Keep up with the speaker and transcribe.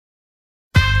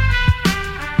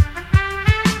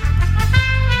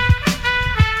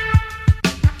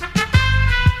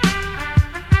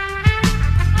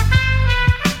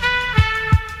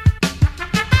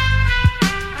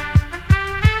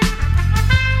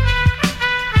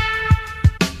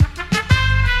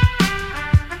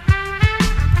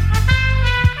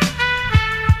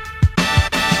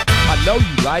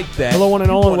like that. Hello, one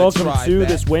and all, and welcome to that.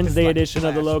 this Wednesday It's like edition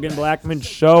of the classic. Logan Blackman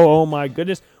Show. Oh my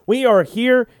goodness. We are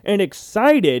here and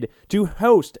excited to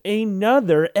host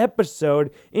another episode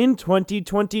in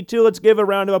 2022. Let's give a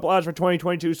round of applause for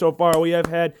 2022 so far. We have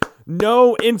had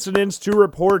no incidents to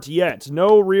report yet.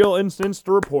 No real incidents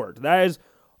to report. That is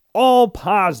all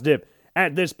positive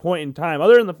at this point in time.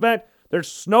 Other than the fact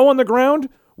there's snow on the ground,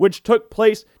 which took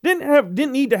place,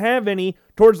 didn't need to have any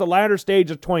towards the latter stage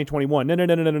of 2021.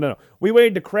 No. We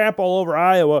waited to crap all over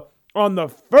Iowa on the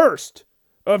 1st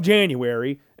of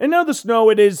January, and now the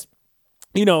snow, it is,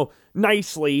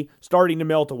 nicely starting to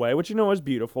melt away, which, is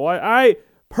beautiful. I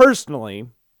personally,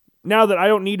 now that I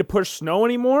don't need to push snow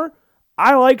anymore,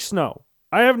 I like snow.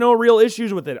 I have no real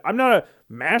issues with it. I'm not a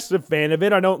massive fan of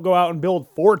it. I don't go out and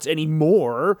build forts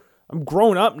anymore. I'm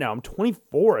grown up now. I'm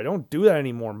 24. I don't do that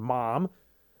anymore, Mom.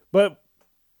 But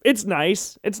it's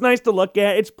nice. It's nice to look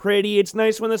at. It's pretty. It's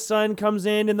nice when the sun comes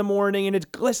in the morning and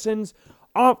it glistens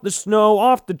off the snow,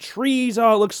 off the trees.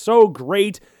 Oh, it looks so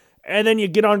great. And then you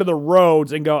get onto the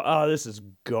roads and go, oh, this is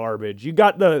garbage. You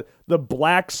got the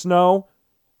black snow,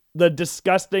 the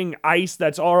disgusting ice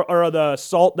or the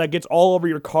salt that gets all over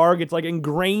your car, gets like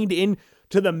ingrained into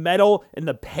the metal and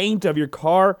the paint of your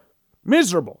car.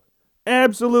 Miserable.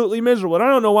 Absolutely miserable. And I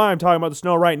don't know why I'm talking about the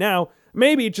snow right now.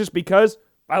 Maybe it's just because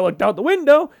I looked out the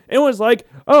window and was like,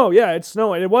 oh yeah, it's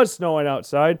snowing. It was snowing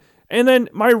outside. And then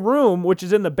my room, which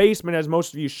is in the basement, as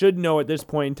most of you should know at this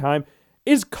point in time,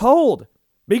 is cold.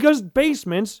 Because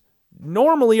basements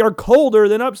normally are colder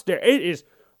than upstairs. It is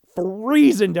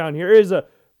freezing down here. It is a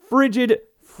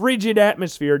frigid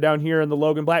atmosphere down here in the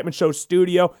Logan Blackman Show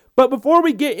studio. But before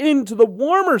we get into the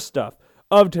warmer stuff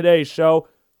of today's show,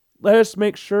 let's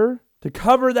make sure to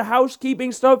cover the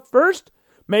housekeeping stuff first.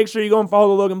 Make sure you go and follow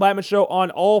the Logan Blackman Show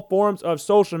on all forms of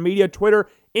social media, Twitter,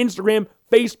 Instagram,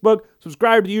 Facebook.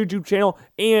 Subscribe to the YouTube channel.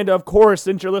 And, of course,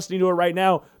 since you're listening to it right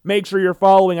now, make sure you're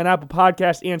following on Apple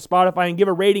Podcasts and Spotify and give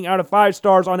a rating out of 5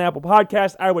 stars on Apple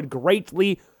Podcasts. I would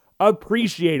greatly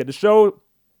appreciate it. The show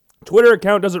Twitter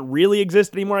account doesn't really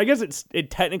exist anymore. I guess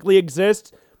it technically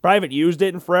exists, but I haven't used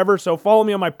it in forever. So follow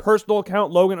me on my personal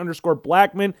account,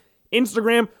 Logan_Blackman.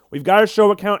 Instagram, we've got a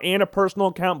show account and a personal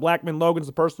account. Blackman Logan's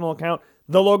the personal account.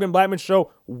 The Logan Blackman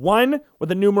Show 1 with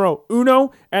the numero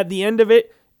uno at the end of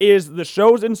it is the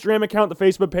show's Instagram account. The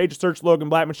Facebook page, search Logan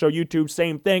Blackman Show. YouTube,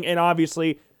 same thing. And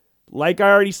obviously, like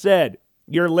I already said,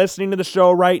 you're listening to the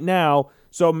show right now,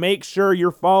 so make sure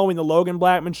you're following the Logan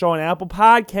Blackman Show on Apple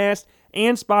Podcasts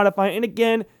and Spotify. And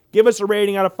again, give us a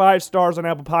rating out of 5 stars on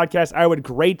Apple Podcasts. I would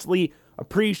greatly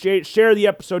appreciate it. Share the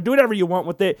episode. Do whatever you want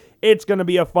with it. It's going to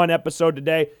be a fun episode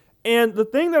today. And the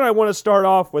thing that I want to start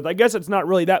off with, I guess it's not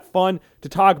really that fun to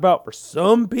talk about for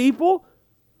some people,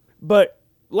 but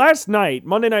last night,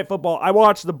 Monday Night Football, I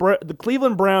watched the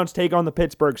Cleveland Browns take on the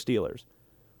Pittsburgh Steelers.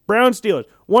 Browns-Steelers,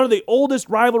 one of the oldest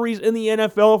rivalries in the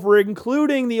NFL for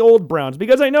including the old Browns,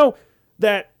 because I know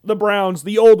that the Browns,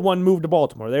 the old one, moved to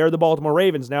Baltimore. They are the Baltimore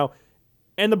Ravens now.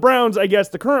 And the Browns, I guess,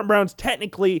 the current Browns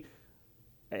technically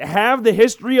have the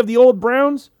history of the old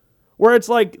Browns, where it's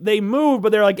like they moved,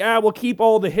 but they're like, we'll keep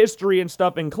all the history and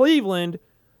stuff in Cleveland.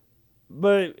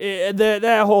 But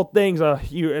that whole thing's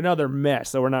another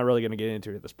mess, so we're not really going to get into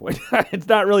it at this point. It's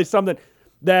not really something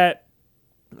that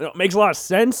makes a lot of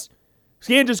sense.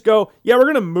 So you can't just go, we're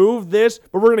going to move this,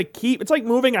 but we're going to keep... It's like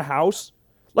moving a house.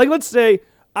 Like, let's say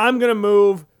I'm going to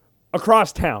move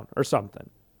across town or something.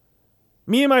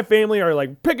 Me and my family are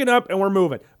like picking up and we're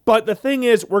moving. But the thing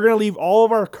is, we're going to leave all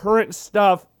of our current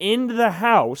stuff in the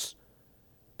house,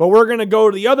 but we're going to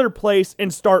go to the other place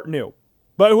and start new.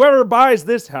 But whoever buys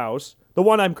this house, the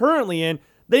one I'm currently in,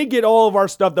 they get all of our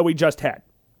stuff that we just had.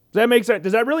 Does that make sense?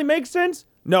 Does that really make sense?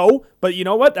 No, but you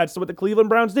know what? That's what the Cleveland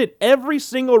Browns did. Every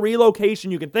single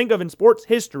relocation you can think of in sports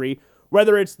history,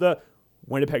 whether it's the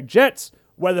Winnipeg Jets,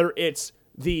 whether it's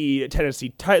the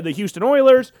the Houston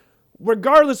Oilers,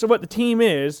 regardless of what the team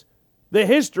is, the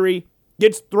history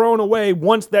gets thrown away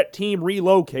once that team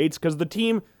relocates, because the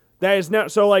team that is now...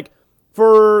 So, like,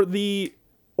 for the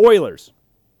Oilers,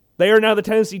 they are now the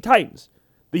Tennessee Titans.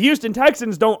 The Houston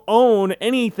Texans don't own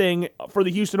anything for the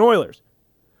Houston Oilers.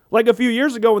 Like a few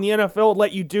years ago when the NFL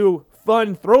let you do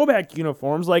fun throwback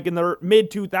uniforms, like in the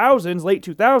mid-2000s, late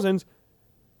 2000s,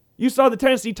 you saw the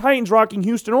Tennessee Titans rocking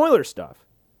Houston Oilers stuff.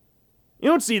 You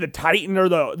don't see the Titan or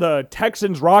the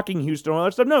Texans rocking Houston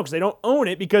Oilers stuff. No, because they don't own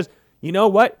it, because you know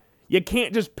what? You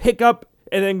can't just pick up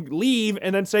and then leave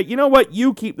and then say, you know what?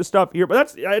 You keep the stuff here.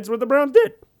 But that's what the Browns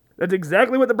did. That's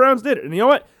exactly what the Browns did. And you know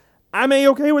what? I'm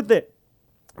A-okay with it.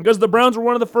 Because the Browns were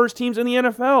one of the first teams in the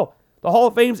NFL. The Hall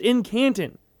of Fame's in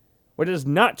Canton, which is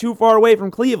not too far away from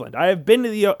Cleveland. I have been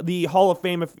to the Hall of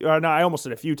Fame, I almost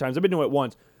said a few times. I've been to it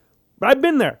once. But I've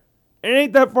been there. It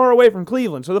ain't that far away from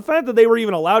Cleveland. So the fact that they were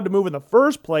even allowed to move in the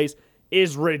first place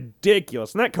is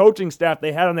ridiculous. And that coaching staff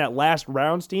they had on that last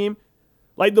rounds team,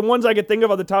 like the ones I could think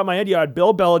of off the top of my head, you had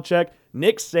Bill Belichick,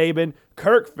 Nick Saban,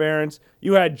 Kirk Ferentz,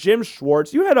 you had Jim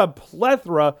Schwartz. You had a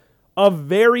plethora of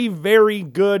very, very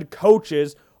good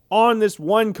coaches on this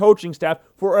one coaching staff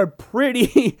for a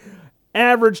pretty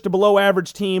average to below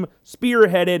average team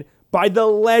spearheaded by the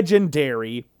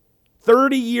legendary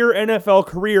 30-year NFL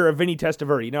career of Vinny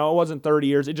Testaverde. Now, it wasn't 30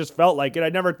 years. It just felt like it. I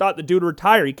never thought the dude would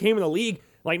retire. He came in the league in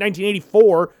like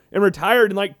 1984 and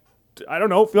retired in like, I don't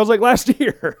know, feels like last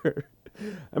year.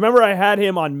 I remember I had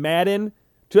him on Madden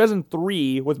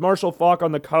 2003 with Marshall Faulk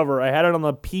on the cover. I had it on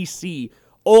the PC,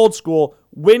 old school,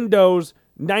 Windows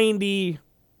 98.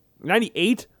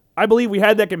 I believe we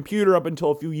had that computer up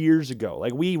until a few years ago.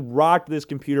 Like, we rocked this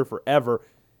computer forever.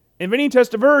 And Vinny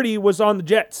Testaverde was on the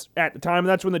Jets at the time, and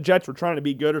that's when the Jets were trying to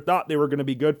be good or thought they were going to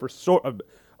be good for sort of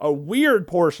a weird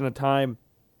portion of time.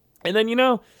 And then,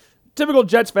 typical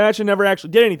Jets fashion, never actually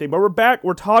did anything. But we're back.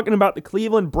 We're talking about the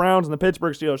Cleveland Browns and the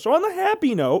Pittsburgh Steelers. So on the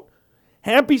happy note,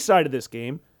 happy side of this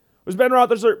game was Ben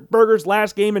Roethlisberger's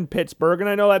last game in Pittsburgh. And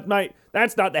I know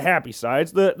that's not the happy side.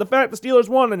 It's the fact the Steelers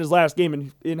won in his last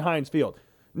game in Heinz Field.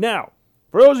 Now,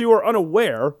 for those of you who are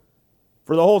unaware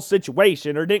for the whole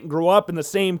situation or didn't grow up in the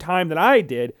same time that I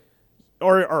did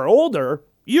or are older,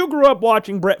 you grew up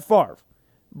watching Brett Favre.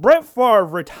 Brett Favre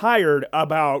retired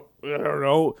about,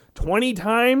 20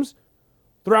 times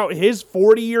throughout his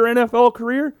 40-year NFL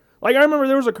career. Like, I remember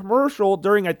there was a commercial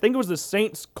during, I think it was the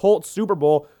Saints-Colts Super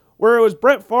Bowl, where it was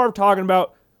Brett Favre talking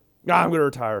about, I'm going to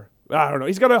retire. I don't know.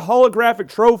 He's got a holographic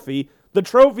trophy. The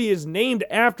trophy is named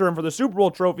after him for the Super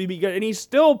Bowl trophy, and he's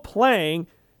still playing,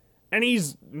 and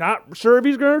he's not sure if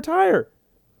he's going to retire.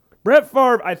 Brett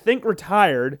Favre, I think,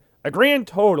 retired a grand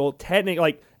total,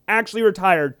 technically, actually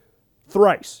retired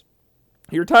thrice.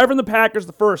 He retired from the Packers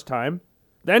the first time,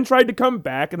 then tried to come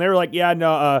back, and they were like,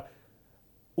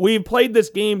 we've played this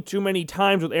game too many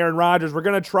times with Aaron Rodgers. We're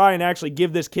going to try and actually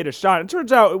give this kid a shot. It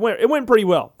turns out it went pretty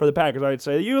well for the Packers, I'd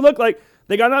say. You look like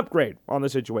they got an upgrade on the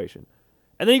situation.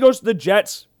 And then he goes to the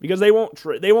Jets because they won't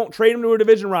trade him to a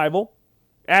division rival,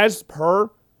 as per,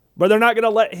 but they're not going to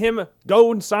let him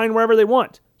go and sign wherever they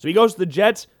want. So he goes to the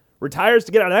Jets, retires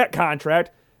to get out of that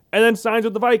contract, and then signs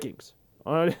with the Vikings.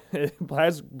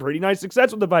 Has pretty nice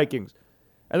success with the Vikings.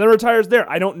 And then retires there.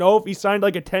 I don't know if he signed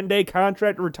like a 10-day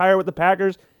contract to retire with the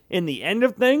Packers in the end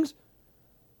of things,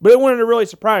 but it wouldn't have really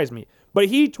surprised me. But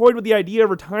he toyed with the idea of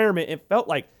retirement, it felt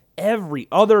like every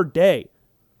other day.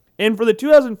 And for the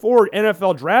 2004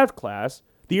 NFL draft class,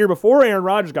 the year before Aaron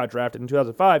Rodgers got drafted in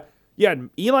 2005, you had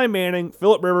Eli Manning,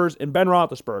 Phillip Rivers, and Ben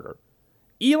Roethlisberger.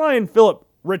 Eli and Phillip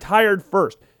retired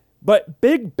first, but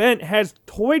Big Ben has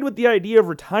toyed with the idea of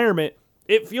retirement,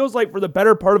 it feels like, for the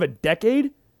better part of a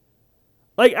decade.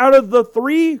 Like, out of the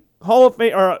three Hall of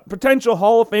Fame or potential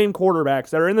Hall of Fame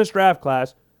quarterbacks that are in this draft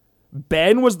class,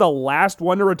 Ben was the last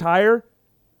one to retire.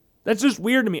 That's just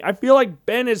weird to me. I feel like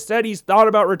Ben has said he's thought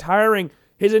about retiring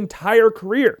his entire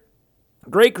career.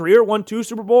 Great career, won 2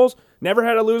 Super Bowls, never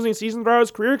had a losing season throughout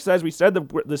his career, because as we said, the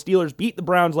Steelers beat the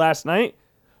Browns last night.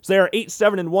 So they are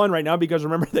 8-7-1 right now, because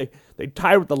remember, they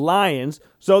tied with the Lions.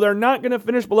 So they're not going to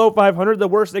finish below 500. The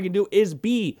worst they can do is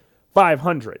be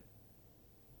 500.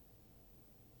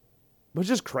 Which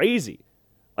is crazy.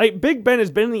 Like, Big Ben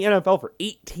has been in the NFL for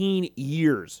 18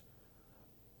 years.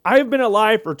 I've been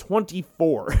alive for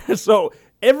 24. So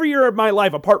every year of my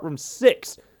life, apart from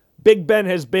 6, Big Ben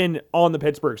has been on the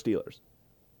Pittsburgh Steelers.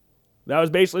 That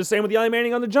was basically the same with Eli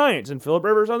Manning on the Giants and Phillip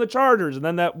Rivers on the Chargers, and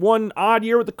then that one odd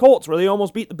year with the Colts where they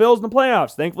almost beat the Bills in the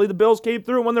playoffs. Thankfully, the Bills came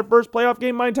through and won their first playoff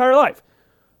game my entire life.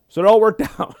 So it all worked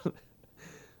out.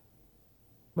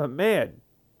 But man,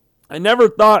 I never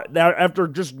thought that after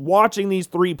just watching these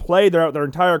 3 play their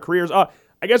entire careers. I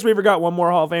guess we forgot one more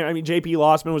Hall of Fame. I mean, J.P.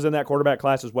 Lossman was in that quarterback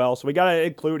class as well, so we got to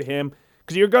include him.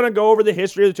 Because you're going to go over the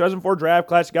history of the 2004 draft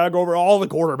class. You got to go over all the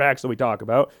quarterbacks that we talk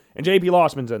about. And J.P.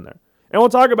 Lossman's in there. And we'll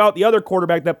talk about the other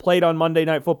quarterback that played on Monday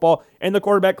Night Football and the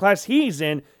quarterback class he's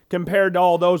in compared to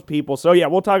all those people. So, yeah,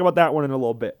 we'll talk about that one in a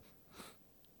little bit.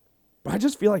 But I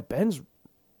just feel like Ben's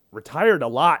retired a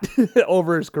lot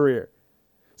over his career.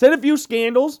 He's had a few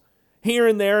scandals here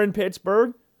and there in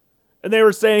Pittsburgh. And they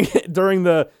were saying during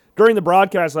the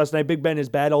broadcast last night, Big Ben has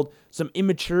battled some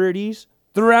immaturities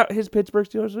throughout his Pittsburgh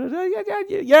Steelers.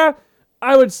 Yeah,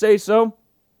 I would say so.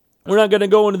 We're not going to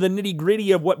go into the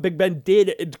nitty-gritty of what Big Ben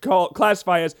did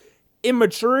classify as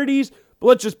immaturities, but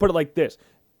let's just put it like this.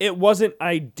 It wasn't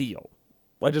ideal.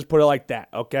 Let's just put it like that,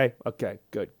 okay? Okay,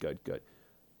 good. But it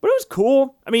was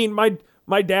cool. I mean,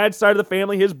 my dad's side of the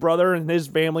family, his brother and his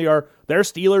family they're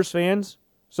Steelers fans.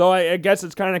 So I guess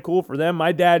it's kind of cool for them.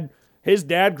 His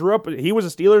dad grew up, he was a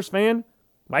Steelers fan.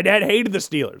 My dad hated the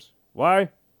Steelers. Why?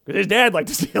 Because his dad liked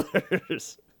the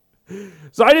Steelers.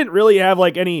 So I didn't really have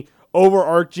like any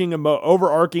overarching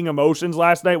emotions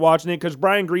last night watching it, because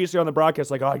Brian Greasy on the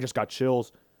broadcast I just got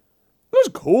chills. It was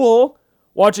cool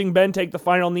watching Ben take the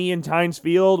final knee in Heinz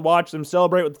Field, watch them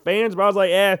celebrate with the fans, but I was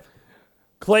like,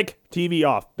 click, TV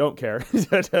off, don't care.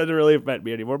 That doesn't really affect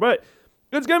me anymore, but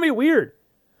it's going to be weird.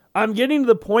 I'm getting to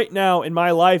the point now in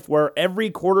my life where every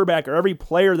quarterback or every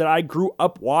player that I grew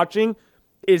up watching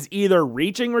is either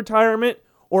reaching retirement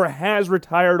or has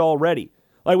retired already.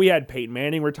 Like we had Peyton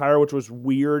Manning retire, which was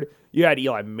weird. You had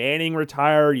Eli Manning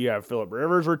retire. You have Phillip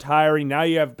Rivers retiring. Now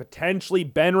you have potentially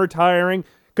Ben retiring.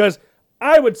 Because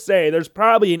I would say there's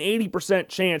probably an 80%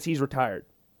 chance he's retired.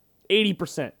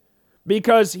 80%.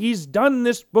 Because he's done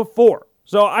this before.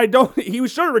 So he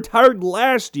was sure retired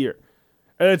last year.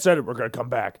 And it said, we're going to come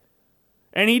back.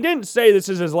 And he didn't say this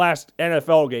is his last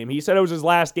NFL game. He said it was his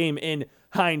last game in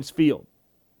Heinz Field.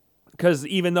 Because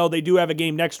even though they do have a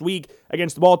game next week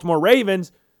against the Baltimore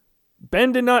Ravens,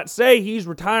 Ben did not say he's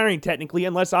retiring technically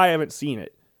unless I haven't seen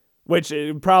it, which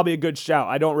is probably a good shout.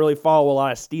 I don't really follow a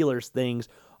lot of Steelers things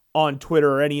on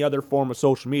Twitter or any other form of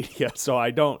social media, so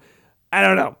I don't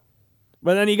know.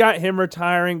 But then you got him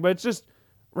retiring, but it's just,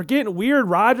 we're getting weird.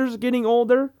 Rodgers is getting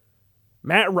older.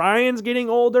 Matt Ryan's getting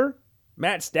older.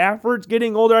 Matt Stafford's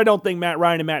getting older. I don't think Matt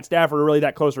Ryan and Matt Stafford are really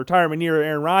that close to retirement near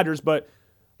Aaron Rodgers, but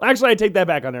actually, I take that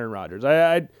back on Aaron Rodgers.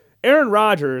 Aaron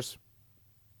Rodgers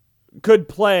could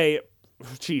play,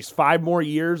 5 more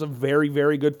years of very,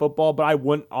 very good football, but I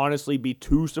wouldn't honestly be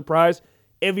too surprised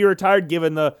if he retired,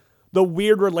 given the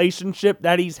weird relationship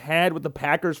that he's had with the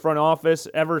Packers front office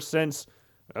ever since,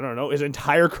 I don't know, his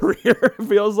entire career, it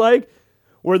feels like,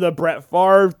 where the Brett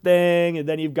Favre thing, and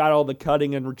then you've got all the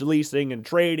cutting and releasing and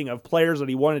trading of players that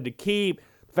he wanted to keep,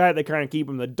 the fact they kind of keep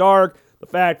him in the dark, the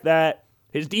fact that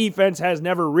his defense has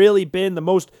never really been the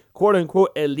most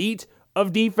quote-unquote elite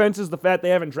of defenses. The fact they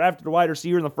haven't drafted a wide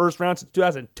receiver in the first round since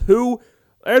 2002.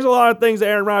 There's a lot of things that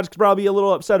Aaron Rodgers could probably be a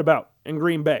little upset about in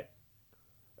Green Bay.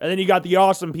 And then you got the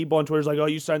awesome people on Twitter like, oh,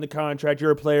 you signed the contract,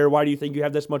 you're a player, why do you think you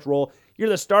have this much role? You're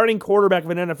the starting quarterback of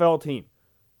an NFL team.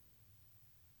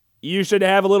 You should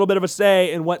have a little bit of a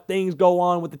say in what things go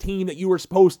on with the team that you were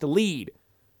supposed to lead.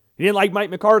 He didn't like Mike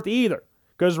McCarthy either.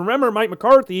 Because remember, Mike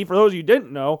McCarthy, for those of you who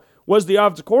didn't know, was the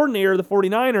offensive coordinator of the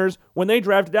 49ers when they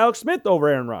drafted Alex Smith over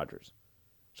Aaron Rodgers.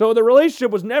 So the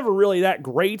relationship was never really that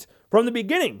great from the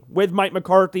beginning with Mike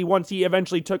McCarthy once he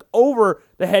eventually took over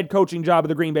the head coaching job of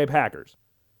the Green Bay Packers.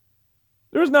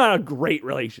 There was not a great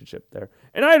relationship there.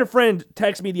 And I had a friend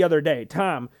text me the other day,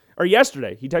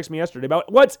 yesterday, he texted me yesterday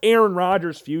about what's Aaron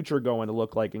Rodgers' future going to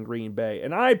look like in Green Bay.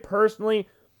 And I personally,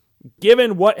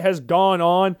 given what has gone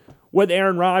on with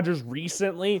Aaron Rodgers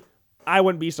recently, I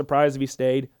wouldn't be surprised if he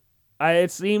stayed.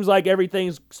 It seems like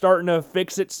everything's starting to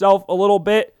fix itself a little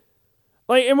bit.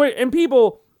 And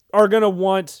people are going to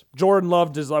want Jordan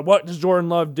Love to, what does Jordan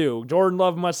Love do? Jordan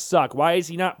Love must suck. Why is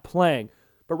he not playing?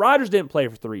 But Rodgers didn't play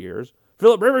for 3 years.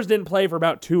 Phillip Rivers didn't play for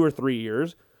about 2 or 3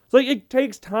 years. It's it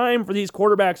takes time for these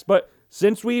quarterbacks, but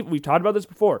since we've talked about this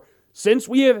before, since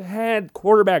we have had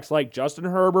quarterbacks like Justin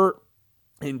Herbert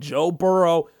and Joe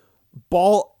Burrow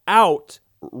ball out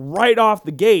right off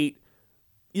the gate,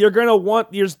 you're going to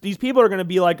want, these people are going to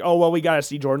be like, oh, well, we got to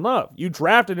see Jordan Love. You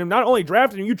drafted him, not only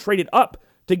drafted him, you traded up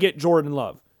to get Jordan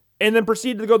Love. And then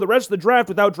proceeded to go the rest of the draft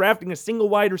without drafting a single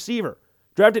wide receiver.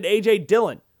 Drafted A.J.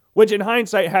 Dillon, which in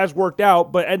hindsight has worked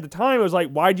out, but at the time it was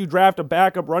like, why'd you draft a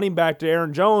backup running back to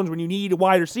Aaron Jones when you need a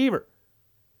wide receiver?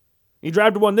 You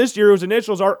drafted one this year whose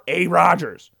initials are A.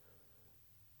 Rodgers.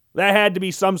 That had to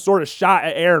be some sort of shot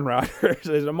at Aaron Rodgers.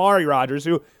 There's Amari Rodgers,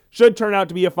 who should turn out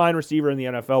to be a fine receiver in the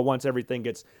NFL once everything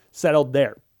gets settled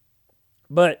there.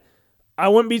 But I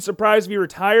wouldn't be surprised if he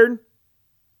retired.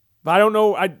 But I don't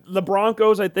know. The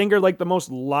Broncos, I think, are the most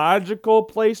logical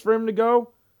place for him to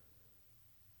go.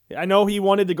 I know he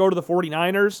wanted to go to the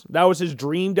 49ers. That was his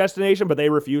dream destination, but they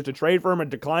refused to trade for him and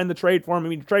declined the trade for him. I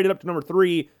mean, he traded up to number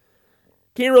 3.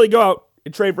 Can't really go out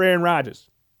and trade for Aaron Rodgers.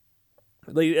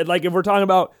 If we're talking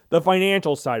about the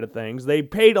financial side of things, they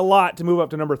paid a lot to move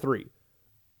up to number 3.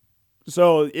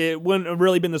 So it wouldn't have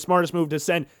really been the smartest move to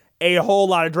send a whole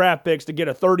lot of draft picks to get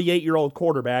a 38-year-old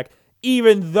quarterback,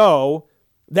 even though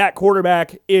that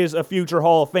quarterback is a future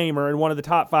Hall of Famer and one of the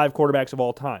top 5 quarterbacks of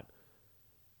all time.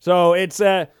 So it's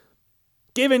a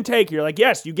give and take here.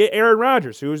 Yes, you get Aaron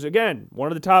Rodgers, who's, again, one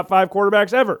of the top 5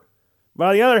 quarterbacks ever. But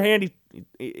on the other hand,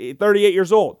 he's 38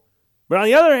 years old. But on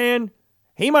the other hand,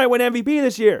 he might win MVP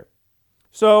this year.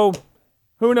 So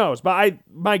who knows? But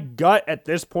my gut at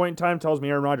this point in time tells me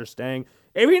Aaron Rodgers staying.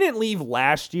 If he didn't leave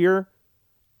last year,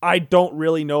 I don't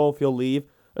really know if he'll leave,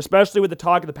 especially with the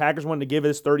talk of the Packers wanting to give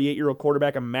this 38-year-old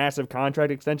quarterback a massive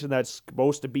contract extension that's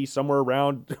supposed to be somewhere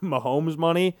around Mahomes'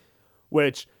 money,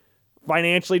 which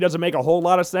financially doesn't make a whole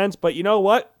lot of sense. But you know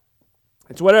what?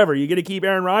 It's whatever. You get to keep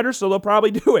Aaron Rodgers, so they'll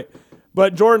probably do it.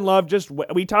 But Jordan Love,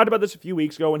 we talked about this a few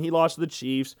weeks ago when he lost to the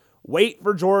Chiefs. Wait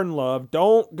for Jordan Love.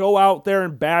 Don't go out there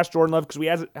and bash Jordan Love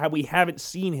because we haven't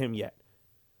seen him yet.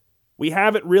 We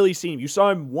haven't really seen him. You saw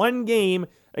him one game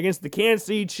against the Kansas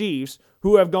City Chiefs,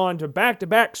 who have gone to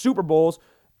back-to-back Super Bowls,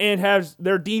 and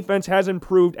their defense has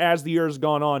improved as the year has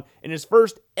gone on. In his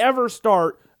first ever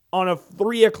start on a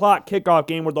 3 o'clock kickoff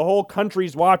game where the whole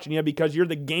country's watching you because you're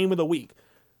the game of the week.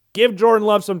 Give Jordan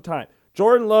Love some time.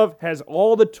 Jordan Love has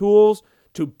all the tools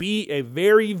to be a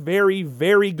very, very,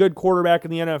 very good quarterback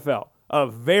in the NFL. A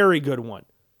very good one.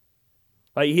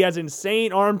 Like, he has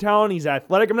insane arm talent. He's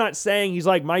athletic. I'm not saying he's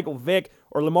like Michael Vick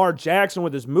or Lamar Jackson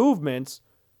with his movements,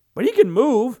 but he can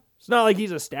move. It's not like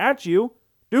he's a statue.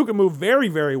 Dude can move very,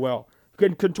 very well.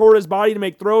 Can contort his body to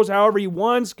make throws however he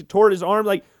wants, contort his arm.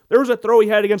 Like, there was a throw he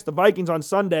had against the Vikings on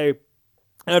Sunday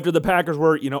after the Packers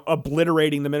were,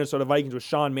 obliterating the Minnesota Vikings with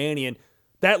Sean Mannion.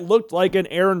 That looked like an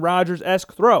Aaron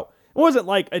Rodgers-esque throw. It wasn't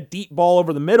like a deep ball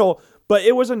over the middle, but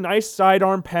it was a nice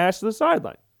sidearm pass to the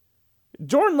sideline.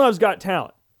 Jordan Love's got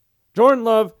talent. Jordan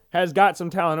Love has got some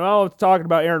talent. And I was talking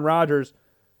about Aaron Rodgers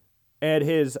and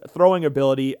his throwing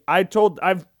ability. I've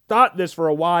thought this for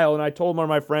a while, and I told one of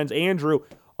my friends, Andrew,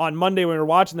 on Monday when we were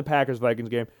watching the Packers-Vikings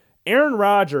game, Aaron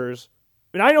Rodgers,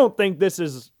 and I don't think this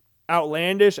is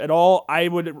outlandish at all. I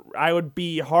would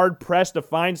be hard-pressed to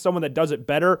find someone that does it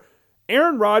better.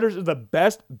 Aaron Rodgers is the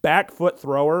best back foot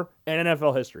thrower in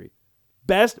NFL history.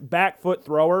 Best back foot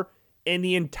thrower in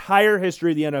the entire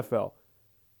history of the NFL.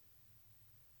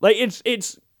 Like,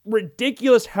 it's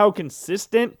ridiculous how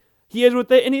consistent he is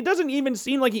with it, and it doesn't even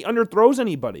seem like he underthrows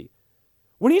anybody.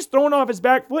 When he's throwing off his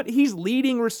back foot, he's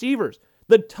leading receivers.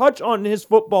 The touch on his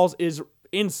footballs is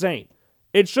insane.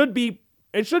 It should be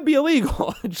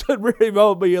illegal. It should really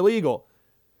well be illegal.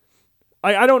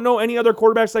 I don't know any other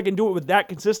quarterbacks that can do it with that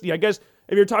consistency. I guess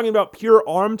if you're talking about pure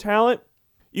arm talent,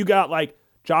 you got like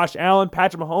Josh Allen,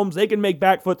 Patrick Mahomes. They can make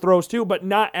back foot throws too, but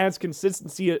not as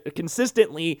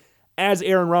consistently as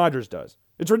Aaron Rodgers does.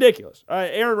 It's ridiculous.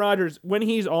 Aaron Rodgers, when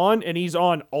he's on, and he's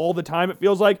on all the time, it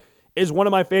feels like, is one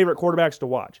of my favorite quarterbacks to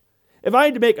watch. If I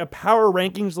had to make a power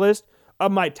rankings list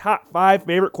of my top 5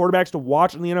 favorite quarterbacks to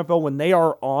watch in the NFL when they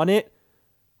are on it,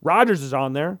 Rodgers is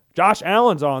on there. Josh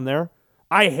Allen's on there.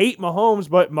 I hate Mahomes,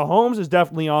 but Mahomes is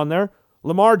definitely on there.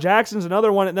 Lamar Jackson's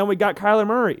another one, and then we got Kyler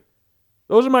Murray.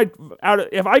 Those are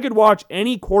if I could watch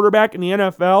any quarterback in the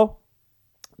NFL,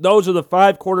 those are the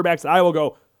 5 quarterbacks that I will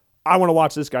go, I want to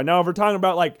watch this guy. Now, if we're talking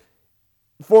about like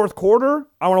fourth quarter,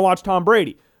 I want to watch Tom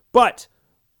Brady. But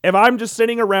if I'm just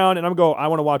sitting around and I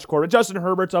want to watch a quarterback, Justin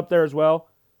Herbert's up there as well.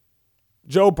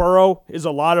 Joe Burrow is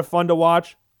a lot of fun to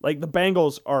watch. Like, the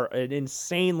Bengals are an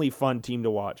insanely fun team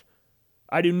to watch.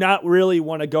 I do not really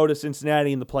want to go to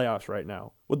Cincinnati in the playoffs right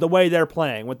now with the way they're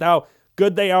playing, with how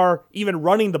good they are even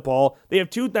running the ball. They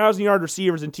have 2,000-yard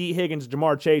receivers in T. Higgins and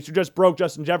Jamar Chase, who just broke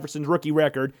Justin Jefferson's rookie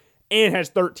record and has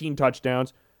 13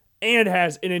 touchdowns and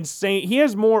has an insane... He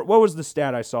has more... What was the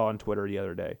stat I saw on Twitter the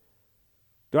other day?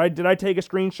 Did I take a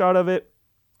screenshot of it?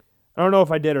 I don't know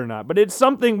if I did or not, but it's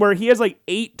something where he has like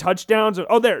 8 touchdowns.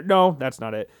 No, that's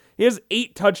not it. He has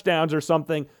 8 touchdowns or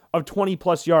something of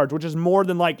 20-plus yards, which is more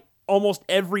than like almost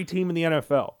every team in the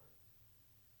NFL.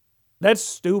 That's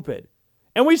stupid.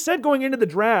 And we said going into the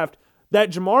draft that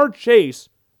Jamar Chase,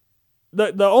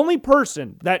 the only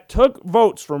person that took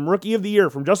votes from Rookie of the Year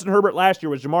from Justin Herbert last year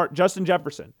was Justin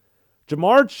Jefferson.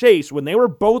 Jamar Chase, when they were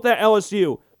both at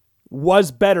LSU,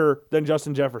 was better than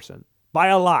Justin Jefferson by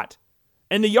a lot.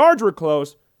 And the yards were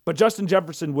close, but Justin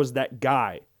Jefferson was that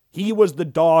guy. He was the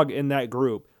dog in that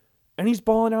group. And he's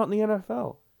balling out in the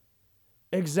NFL.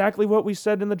 Exactly what we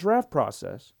said in the draft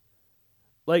process.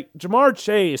 Like, Jamar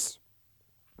Chase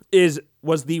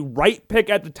was the right pick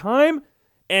at the time,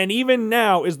 and even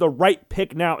now is the right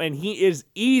pick now, and he is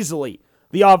easily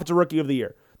the Offensive Rookie of the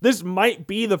Year. This might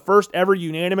be the first ever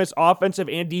unanimous offensive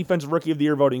and defensive Rookie of the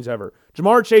Year votings ever.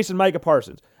 Jamar Chase and Micah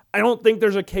Parsons. I don't think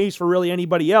there's a case for really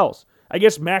anybody else. I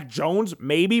guess Mac Jones,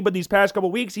 maybe, but these past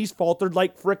couple weeks, he's faltered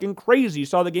like freaking crazy. You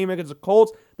saw the game against the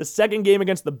Colts, the second game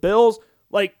against the Bills.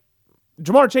 Like,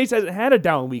 Jamar Chase hasn't had a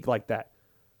down week like that.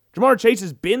 Jamar Chase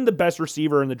has been the best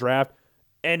receiver in the draft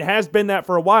and has been that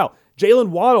for a while. Jalen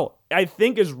Waddle, I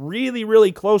think, is really,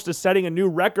 really close to setting a new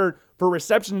record for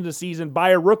receptions in the season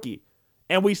by a rookie.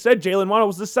 And we said Jalen Waddle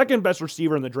was the second best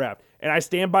receiver in the draft, and I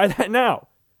stand by that now.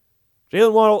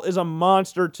 Jalen Waddle is a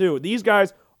monster, too. These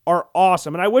guys are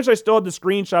awesome. And I wish I still had the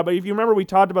screenshot, but if you remember, we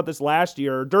talked about this last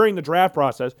year during the draft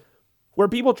process where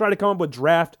people try to come up with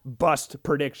draft bust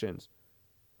predictions.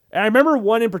 And I remember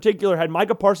one in particular had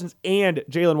Micah Parsons and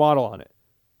Jalen Waddle on it.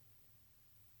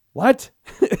 What?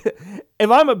 If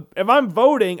I'm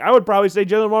voting, I would probably say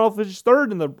Jalen Waddle finishes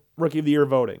third in the Rookie of the Year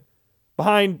voting,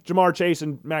 behind Jamar Chase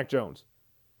and Mac Jones.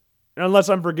 Unless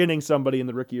I'm forgetting somebody in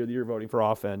the Rookie of the Year voting for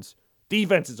offense.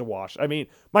 Defense is a wash. I mean,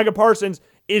 Micah Parsons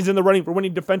is in the running for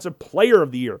winning Defensive Player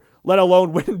of the Year, let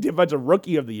alone winning Defensive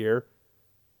Rookie of the Year.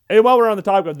 And while we're on the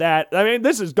topic of that, I mean,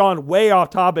 this has gone way off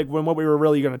topic when what we were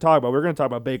really going to talk about. We were going to talk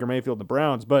about Baker Mayfield and the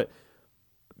Browns, but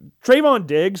Trayvon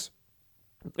Diggs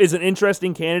is an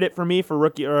interesting candidate for me for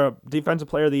Rookie or Defensive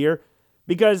Player of the Year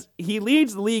because he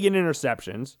leads the league in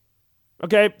interceptions.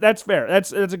 Okay, that's fair.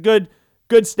 That's a good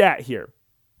stat here.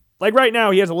 Like right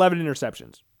now, he has 11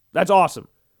 interceptions. That's awesome.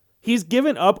 He's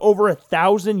given up over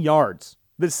 1,000 yards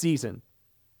this season.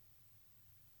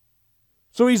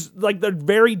 So he's like the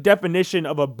very definition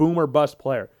of a boom or bust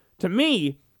player. To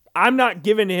me, I'm not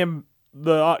giving him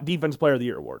the Defensive Player of the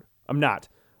Year award. I'm not.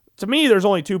 To me, there's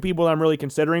only two people that I'm really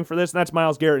considering for this, and that's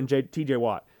Myles Garrett and TJ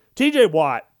Watt. TJ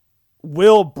Watt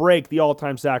will break the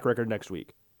all-time sack record next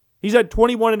week. He's at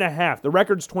 21.5. The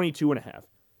record's 22.5.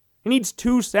 He needs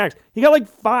 2 sacks. He got like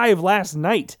 5 last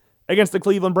night against the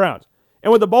Cleveland Browns.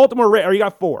 And with the Baltimore Ravens, or he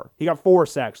got 4. He got 4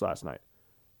 sacks last night.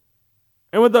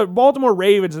 And with the Baltimore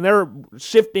Ravens and their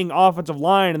shifting offensive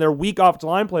line and their weak offensive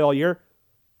line play all year,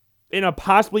 in a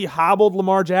possibly hobbled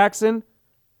Lamar Jackson,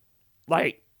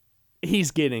 like,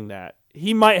 he's getting that.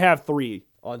 He might have 3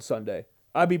 on Sunday.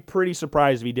 I'd be pretty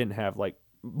surprised if he didn't have, like,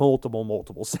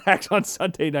 multiple sacks on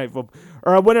Sunday Night Football.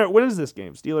 Or when is this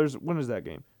game? Steelers, when is that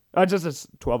game? Just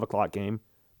a 12 o'clock game.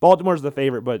 Baltimore's the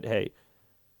favorite, but hey,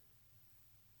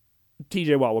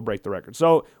 TJ Watt will break the record.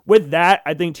 So with that,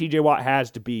 I think TJ Watt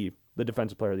has to be the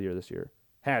Defensive Player of the Year this year.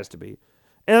 Has to be.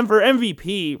 And for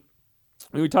MVP,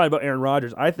 we talked about Aaron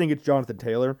Rodgers. I think it's Jonathan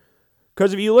Taylor.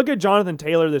 Because if you look at Jonathan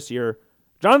Taylor this year,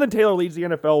 Jonathan Taylor leads the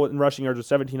NFL in rushing yards with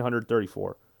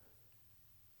 1,734.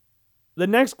 The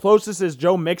next closest is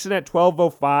Joe Mixon at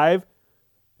 1,205.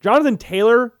 Jonathan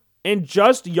Taylor, in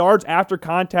just yards after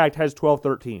contact, has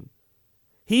 1,213.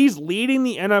 He's leading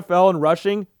the NFL in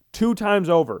rushing 2 times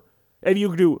over. If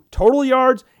you do total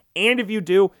yards and if you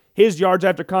do his yards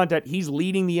after contact, he's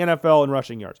leading the NFL in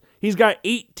rushing yards. He's got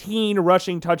 18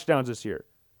 rushing touchdowns this year,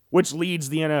 which leads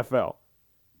the NFL.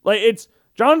 Like, it's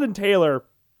Jonathan Taylor,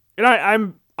 and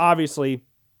I'm a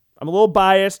little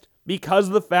biased because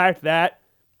of the fact that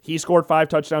he scored 5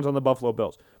 touchdowns on the Buffalo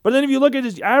Bills. But then if you look at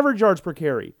his average yards per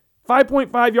carry,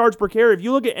 5.5 yards per carry. If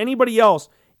you look at anybody else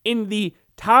in the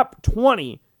top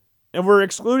 20, and we're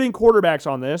excluding quarterbacks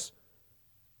on this,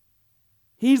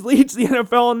 he leads the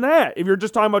NFL in that. If you're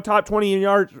just talking about top 20 in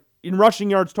yards, in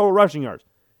rushing yards, total rushing yards.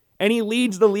 And he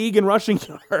leads the league in rushing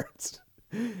yards.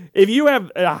 If you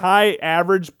have a high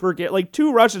average per game, like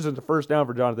 2 rushes is the first down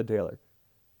for Jonathan Taylor.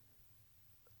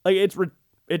 Like,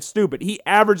 it's stupid. He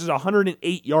averages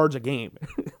 108 yards a game.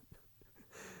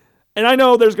 And I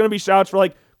know there's going to be shouts for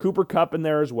like Cooper Kupp in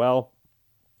there as well.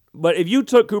 But if you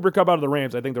took Cooper Kupp out of the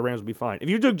Rams, I think the Rams would be fine.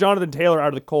 If you took Jonathan Taylor out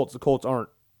of the Colts aren't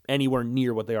anywhere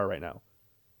near what they are right now.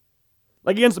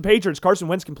 Like against the Patriots, Carson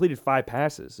Wentz completed 5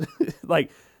 passes. And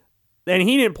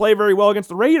he didn't play very well against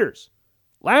the Raiders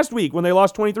last week when they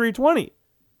lost 23-20.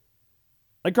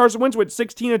 Like Carson Wentz went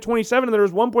 16-27, and there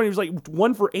was one point he was like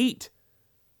 1 for 8.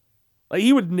 Like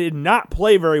he did not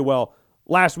play very well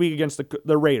last week against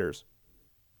the Raiders.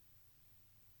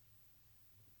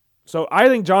 So I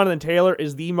think Jonathan Taylor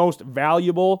is the most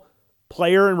valuable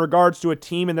player in regards to a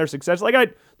team and their success. Like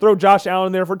I'd throw Josh Allen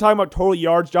in there. If we're talking about total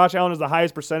yards, Josh Allen is the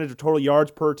highest percentage of total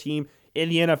yards per team in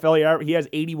the NFL. He has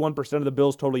 81% of the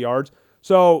Bills' total yards.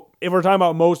 So if we're talking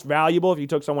about most valuable, if you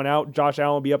took someone out, Josh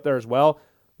Allen would be up there as well.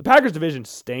 The Packers division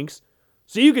stinks.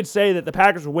 So you could say that the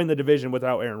Packers would win the division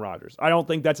without Aaron Rodgers. I don't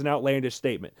think that's an outlandish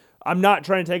statement. I'm not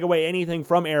trying to take away anything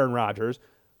from Aaron Rodgers,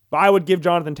 but I would give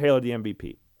Jonathan Taylor the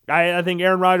MVP. I think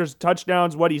Aaron Rodgers'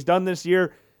 touchdowns, what he's done this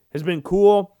year, has been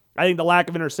cool. I think the lack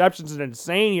of interceptions is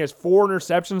insane. He has 4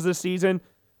 interceptions this season.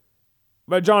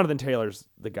 But Jonathan Taylor's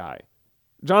the guy.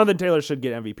 Jonathan Taylor should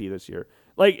get MVP this year.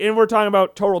 Like, and we're talking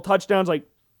about total touchdowns. Like,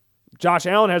 Josh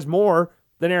Allen has more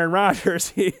than Aaron Rodgers.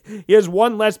 He has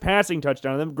 1 less passing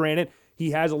touchdown than him. Granted,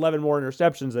 he has 11 more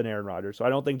interceptions than Aaron Rodgers. So I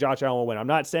don't think Josh Allen will win. I'm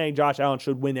not saying Josh Allen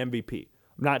should win MVP.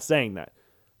 I'm not saying that.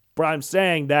 But I'm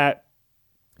saying that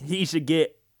he should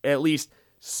get at least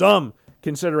some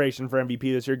consideration for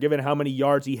MVP this year, given how many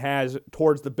yards he has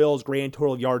towards the Bills' grand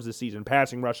total yards this season,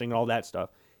 passing, rushing, and all that stuff.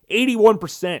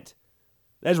 81%.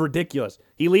 That's ridiculous.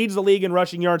 He leads the league in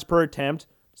rushing yards per attempt,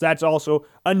 So that's also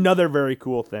another very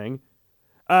cool thing.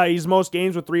 He's most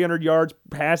games with 300 yards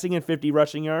passing and 50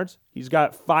 rushing yards. He's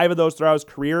got 5 of those throughout his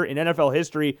career. In NFL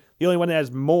history, the only one that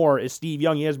has more is Steve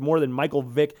Young. He has more than Michael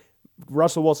Vick,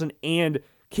 Russell Wilson, and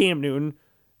Cam Newton.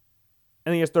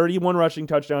 And he has 31 rushing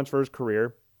touchdowns for his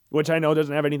career, which I know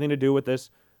doesn't have anything to do with this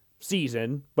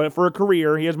season. But for a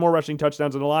career, he has more rushing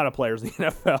touchdowns than a lot of players in the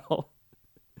NFL.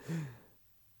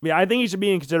 Yeah, I think he should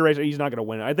be in consideration. He's not going to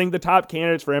win it. I think the top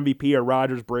candidates for MVP are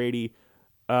Rodgers, Brady,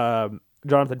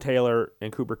 Jonathan Taylor,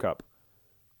 and Cooper Kupp.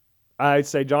 I'd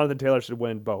say Jonathan Taylor should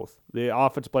win both, the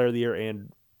Offensive Player of the Year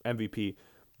and MVP.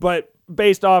 But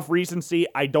based off recency,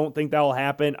 I don't think that will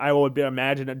happen. I would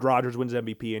imagine that Rodgers wins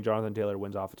MVP and Jonathan Taylor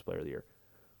wins Offensive Player of the Year.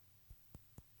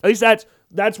 At least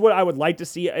that's what I would like to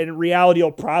see. In reality,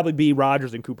 it'll probably be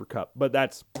Rodgers and Cooper Kupp. But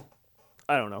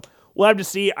I don't know. We'll have to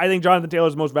see. I think Jonathan Taylor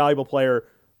is the most valuable player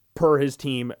per his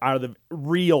team out of the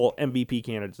real MVP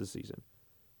candidates this season.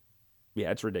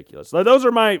 Yeah, it's ridiculous. So those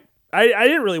are my... I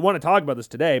didn't really want to talk about this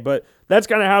today, but that's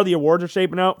kind of how the awards are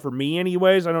shaping out for me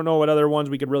anyways. I don't know what other ones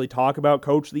we could really talk about.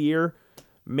 Coach of the Year,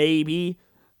 maybe.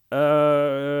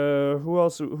 Who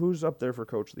else? Who's up there for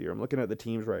Coach of the Year? I'm looking at the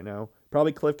teams right now.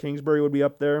 Probably Cliff Kingsbury would be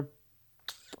up there.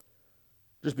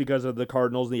 Just because of the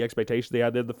Cardinals and the expectation they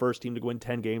had. They're the first team to win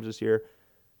 10 games this year.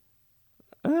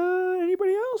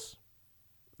 Anybody else?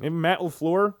 Maybe Matt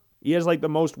LaFleur. He has like the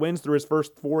most wins through his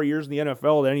first 4 years in the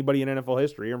NFL than anybody in NFL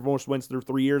history. Or most wins through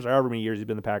 3 years, or however many years he's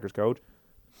been the Packers coach.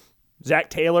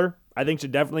 Zach Taylor, I think,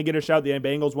 should definitely get a shot. The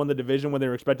Bengals won the division when they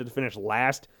were expected to finish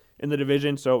last in the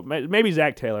division. So maybe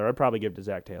Zach Taylor. I'd probably give it to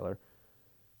Zach Taylor.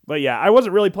 But yeah, I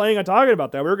wasn't really planning on talking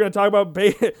about that. We were going to talk about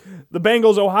the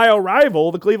Bengals' Ohio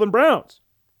rival, the Cleveland Browns.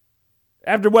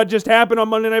 After what just happened on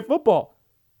Monday Night Football.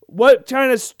 What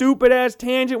kind of stupid-ass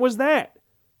tangent was that?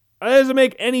 That doesn't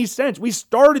make any sense. We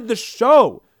started the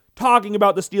show talking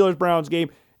about the Steelers-Browns game,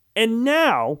 and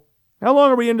now, how long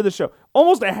are we into the show?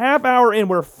 Almost a half hour in,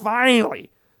 we're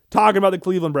finally talking about the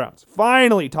Cleveland Browns.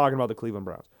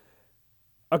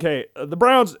 Okay, the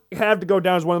Browns have to go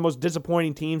down as one of the most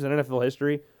disappointing teams in NFL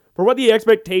history. For what the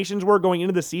expectations were going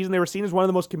into the season, they were seen as one of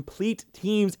the most complete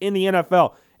teams in the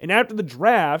NFL. And after the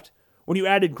draft, when you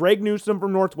added Greg Newsome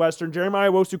from Northwestern,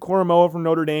 Jeremiah Owusu-Koramoah from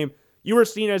Notre Dame, you were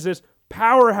seen as this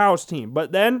powerhouse team.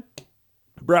 But then,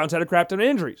 the Browns had a crap ton of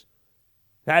injuries.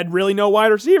 Had really no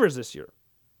wide receivers this year.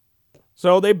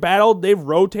 So they've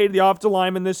rotated the offensive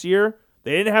linemen this year.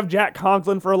 They didn't have Jack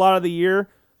Conklin for a lot of the year.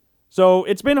 So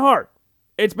it's been hard.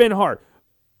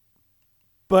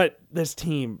 But this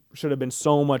team should have been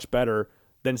so much better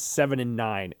than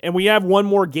 7-9. And we have one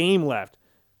more game left.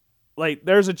 Like,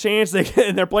 there's a chance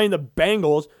they're playing the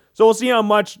Bengals. So we'll see how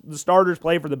much the starters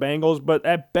play for the Bengals. But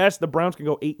at best, the Browns can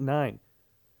go 8-9.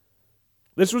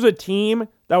 This was a team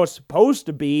that was supposed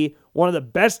to be one of the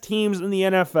best teams in the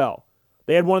NFL.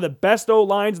 They had one of the best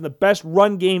O-lines and the best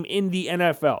run game in the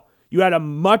NFL. You had a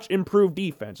much improved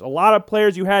defense. A lot of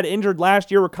players you had injured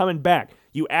last year were coming back.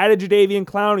 You added Jadeveon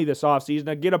Clowney this offseason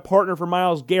to get a partner for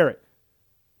Myles Garrett.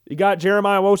 You got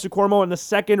Jeremiah Owusu-Koramoah in the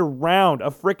second round, a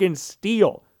freaking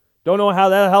steal. Don't know how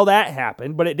the hell that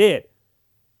happened, but it did.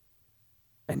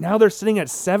 And now they're sitting at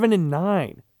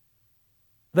 7-9.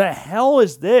 The hell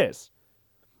is this?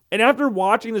 And after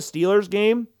watching the Steelers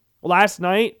game last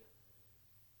night,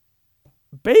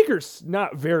 Baker's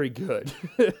not very good.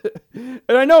 And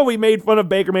I know we made fun of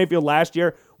Baker Mayfield last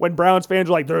year when Browns fans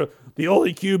were like, the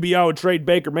only QB I would trade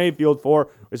Baker Mayfield for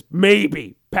is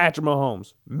maybe Patrick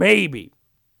Mahomes. Maybe.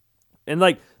 And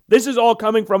like, this is all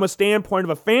coming from a standpoint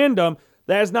of a fandom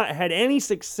that has not had any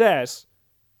success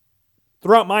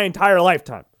throughout my entire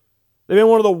lifetime. They've been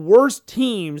one of the worst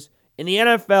teams in the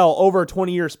NFL over a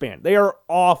 20-year span. They are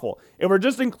awful. If we're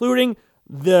just including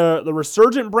the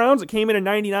resurgent Browns that came in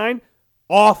 99,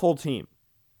 awful team.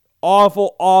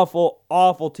 Awful, awful,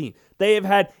 awful team. They have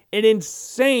had an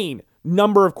insane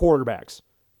number of quarterbacks.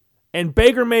 And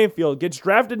Baker Mayfield gets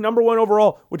drafted number 1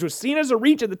 overall, which was seen as a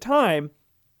reach at the time,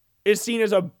 is seen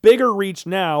as a bigger reach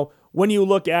now when you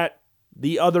look at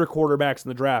the other quarterbacks in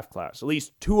the draft class, at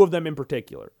least 2 of them in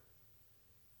particular.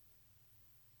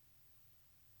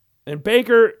 And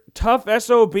Baker, tough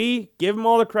SOB, give him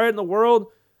all the credit in the world.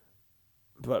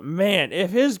 But man,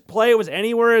 if his play was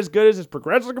anywhere as good as his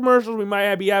Progressive commercials, we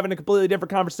might be having a completely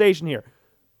different conversation here.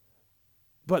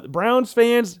 But the Browns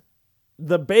fans,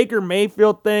 the Baker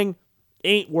Mayfield thing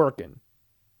ain't working.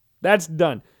 That's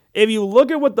done. If you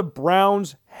look at what the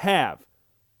Browns have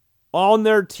on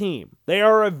their team, they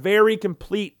are a very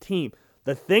complete team.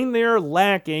 The thing they are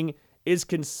lacking is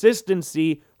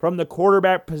consistency from the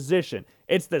quarterback position.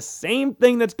 It's the same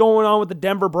thing that's going on with the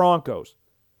Denver Broncos.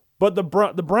 But the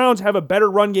Browns have a better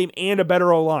run game and a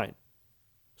better O-line.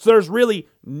 So there's really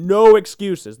no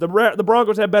excuses. The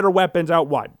Broncos have better weapons out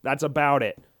wide. That's about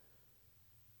it.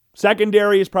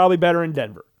 Secondary is probably better in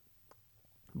Denver.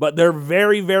 But they're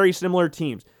very, very similar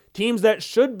teams. Teams that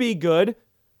should be good,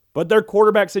 but their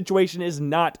quarterback situation is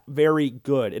not very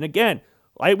good. And again,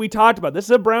 like we talked about, this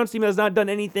is a Browns team that has not done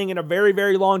anything in a very,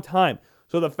 very long time.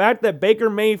 So the fact that Baker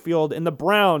Mayfield and the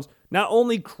Browns not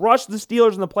only crushed the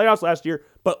Steelers in the playoffs last year,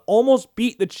 but almost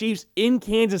beat the Chiefs in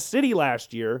Kansas City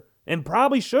last year, and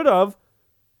probably should have,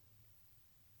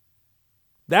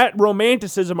 that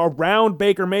romanticism around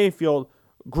Baker Mayfield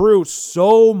grew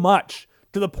so much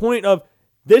to the point of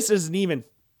this is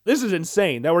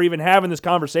insane that we're even having this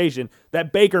conversation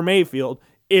that Baker Mayfield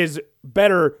is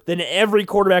better than every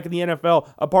quarterback in the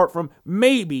NFL apart from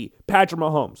maybe Patrick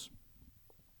Mahomes.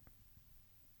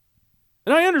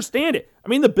 And I understand it. I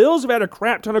mean, the Bills have had a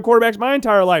crap ton of quarterbacks my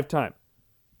entire lifetime.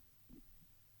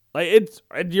 Like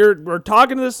we're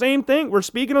talking to the same thing. We're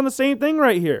speaking on the same thing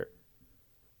right here.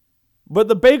 But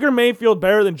the Baker Mayfield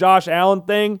better than Josh Allen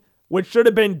thing, which should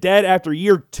have been dead after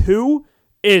year 2,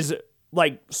 is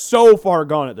like so far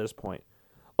gone at this point.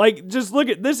 Like, just look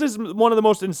at this. Is one of the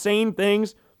most insane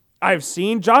things I've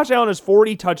seen. Josh Allen has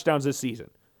 40 touchdowns this season.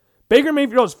 Baker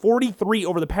Mayfield has 43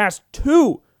 over the past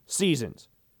 2 seasons.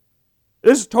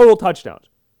 This is total touchdowns.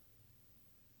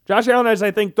 Josh Allen has,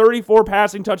 I think, 34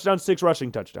 passing touchdowns, 6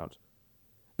 rushing touchdowns.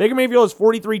 Baker Mayfield has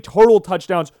 43 total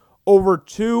touchdowns over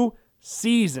 2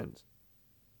 seasons.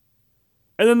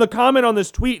 And then the comment on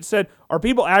this tweet said, are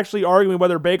people actually arguing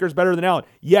whether Baker's better than Allen?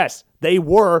 Yes, they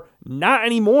were. Not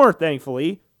anymore,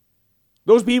 thankfully.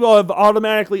 Those people have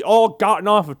automatically all gotten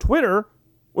off of Twitter,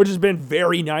 which has been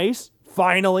very nice,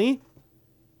 finally.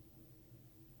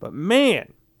 But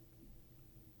man.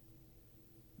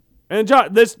 And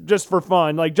this, just for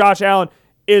fun, like Josh Allen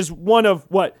is one of,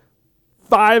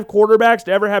 5 quarterbacks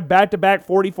to ever have back-to-back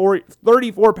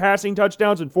 34 passing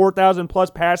touchdowns and 4,000 plus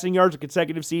passing yards in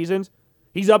consecutive seasons.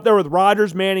 He's up there with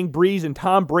Rodgers, Manning, Breeze, and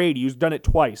Tom Brady, who's done it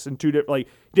twice in 2 different. He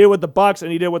did it with the Bucs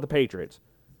and he did it with the Patriots.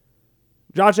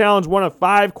 Josh Allen's one of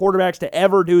 5 quarterbacks to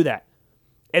ever do that.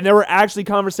 And there were actually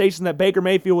conversations that Baker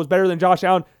Mayfield was better than Josh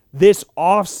Allen this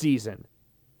offseason.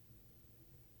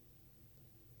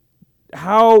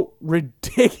 How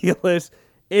ridiculous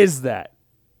is that?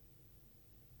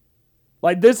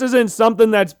 Like, this isn't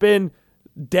something that's been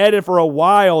dead for a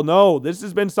while. No, this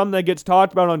has been something that gets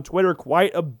talked about on Twitter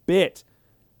quite a bit.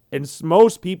 And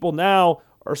most people now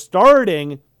are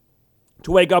starting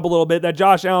to wake up a little bit that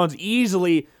Josh Allen's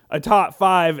easily a top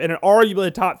 5 and arguably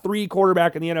a top 3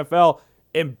 quarterback in the NFL,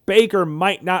 and Baker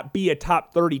might not be a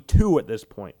top 32 at this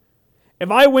point.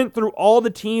 If I went through all the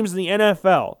teams in the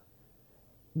NFL,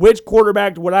 which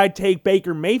quarterback would I take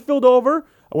Baker Mayfield over?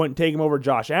 I wouldn't take him over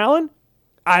Josh Allen.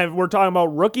 We're talking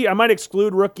about rookie. I might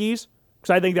exclude rookies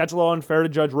because I think that's a little unfair to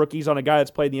judge rookies on a guy that's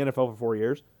played in the NFL for 4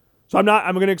 years. So I'm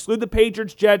going to exclude the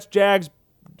Patriots, Jets, Jags,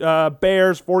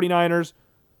 Bears, 49ers.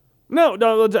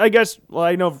 No, I guess,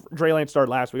 I know Trey Lance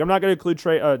started last week. I'm not going to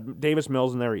include Davis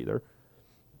Mills in there either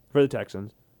for the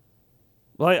Texans.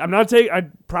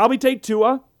 I'd probably take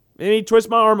Tua. Maybe twist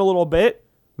my arm a little bit.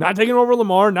 Not taking over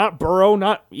Lamar, not Burrow,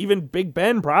 not even Big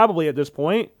Ben probably at this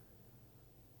point.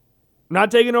 Not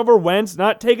taking over Wentz,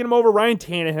 not taking him over Ryan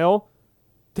Tannehill.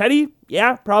 Teddy,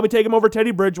 yeah, probably take him over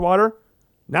Teddy Bridgewater.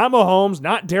 Not Mahomes,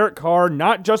 not Derek Carr,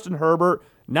 not Justin Herbert,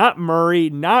 not Murray,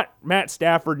 not Matt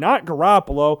Stafford, not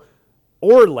Garoppolo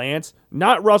or Lance,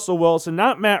 not Russell Wilson,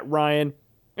 not Matt Ryan.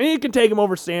 And you can take him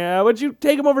over Sam. Would you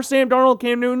take him over Sam Darnold,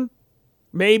 Cam Newton?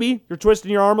 Maybe. You're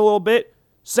twisting your arm a little bit.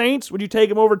 Saints, would you take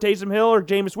him over Taysom Hill or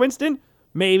Jameis Winston?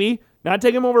 Maybe. Not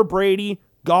take him over Brady.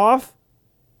 Goff?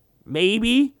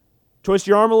 Maybe. Twist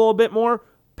your arm a little bit more.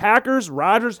 Packers,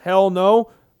 Rodgers, hell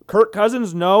no. Kirk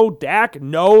Cousins, no. Dak,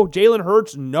 no. Jalen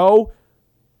Hurts, no.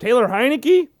 Taylor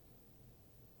Heineke?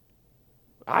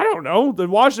 I don't know. The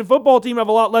Washington football team have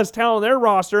a lot less talent on their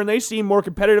roster, and they seem more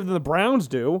competitive than the Browns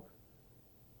do.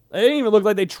 They didn't even look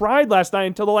like they tried last night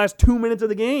until the last 2 minutes of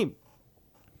the game.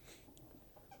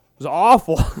 It was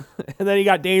awful. And then you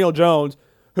got Daniel Jones,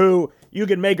 who you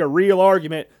can make a real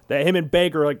argument that him and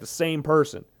Baker are like the same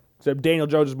person, except Daniel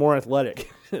Jones is more athletic.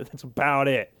 That's about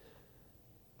it.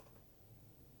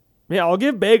 Yeah, I'll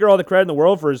give Baker all the credit in the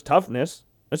world for his toughness.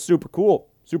 That's super cool.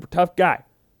 Super tough guy.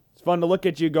 It's fun to look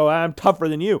at you and go, I'm tougher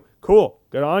than you. Cool.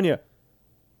 Good on you.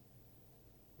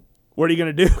 What are you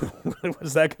going to do?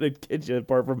 What's that going to get you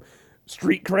apart from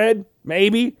street cred?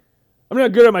 Maybe. I'm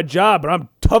not good at my job, but I'm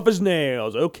tough as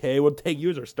nails. Okay, we'll take you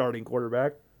as our starting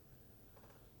quarterback.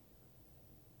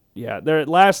 Yeah,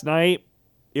 last night,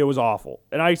 it was awful.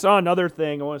 And I saw another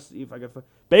thing. I want to see if I can find.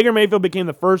 Baker Mayfield became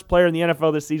the first player in the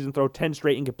NFL this season to throw 10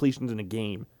 straight incompletions in a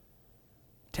game.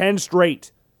 10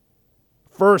 straight.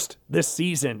 First this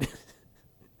season.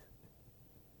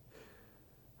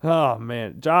 Oh,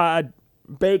 man.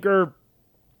 Baker,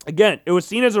 again, it was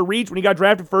seen as a reach when he got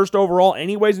drafted first overall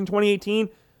anyways in 2018.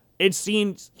 It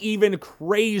seems even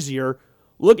crazier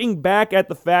looking back at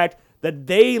the fact that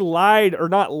they lied, or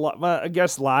not, I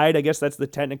guess lied. I guess that's the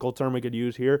technical term we could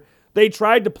use here. They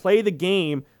tried to play the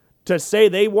game to say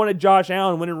they wanted Josh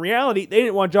Allen, when in reality, they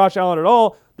didn't want Josh Allen at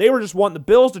all. They were just wanting the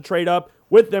Bills to trade up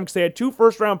with them because they had 2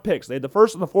 first-round picks. They had the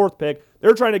first and the 4th pick. They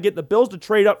were trying to get the Bills to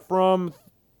trade up from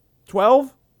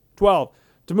 12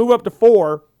 to move up to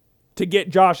 4 to get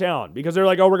Josh Allen, because they're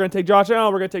like, oh, we're going to take Josh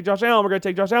Allen, we're going to take Josh Allen, we're going to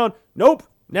take Josh Allen. Nope,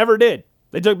 never did.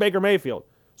 They took Baker Mayfield.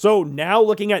 So now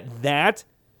looking at that,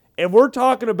 if we're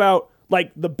talking about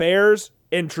like the Bears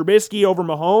and Trubisky over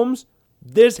Mahomes,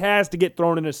 this has to get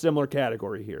thrown in a similar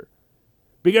category here.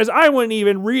 Because I wouldn't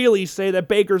even really say that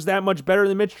Baker's that much better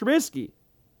than Mitch Trubisky.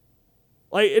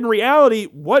 Like, in reality,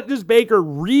 what does Baker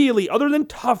really, other than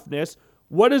toughness,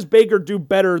 what does Baker do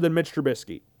better than Mitch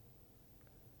Trubisky?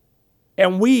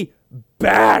 And we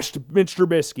bashed Mitch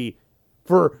Trubisky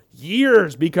for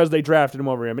years because they drafted him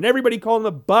over him. And everybody called him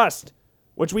a bust,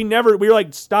 which we were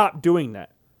like, stop doing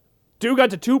that. Dude got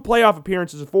to 2 playoff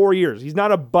appearances in 4 years. He's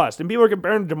not a bust. And people are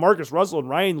comparing him to Demarcus Russell and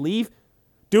Ryan Leaf,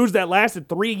 dudes that lasted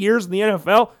 3 years in the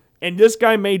NFL, and this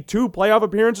guy made 2 playoff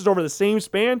appearances over the same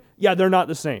span. Yeah, they're not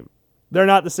the same. They're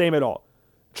not the same at all.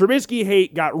 Trubisky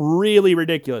hate got really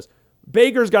ridiculous.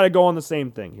 Baker's got to go on the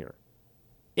same thing here.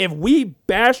 If we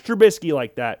bash Trubisky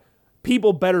like that,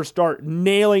 people better start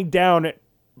nailing down at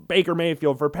Baker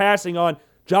Mayfield for passing on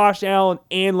Josh Allen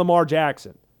and Lamar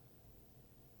Jackson.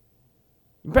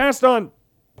 You passed on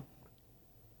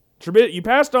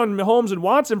Mahomes and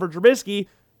Watson for Trubisky.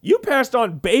 You passed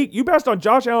on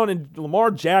Josh Allen and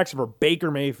Lamar Jackson for Baker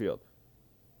Mayfield.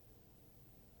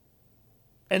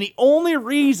 And the only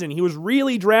reason he was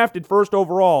really drafted first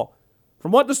overall,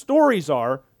 from what the stories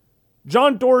are,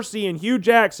 John Dorsey and Hugh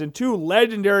Jackson, 2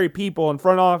 legendary people in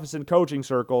front office and coaching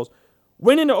circles,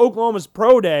 went into Oklahoma's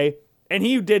pro day, and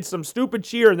he did some stupid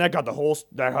cheer, and that got the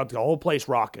whole place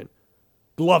rocking.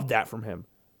 Loved that from him.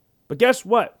 But guess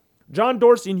what? John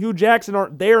Dorsey and Hugh Jackson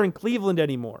aren't there in Cleveland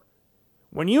anymore.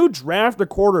 When you draft a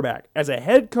quarterback as a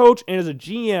head coach and as a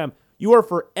GM, you are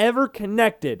forever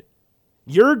connected.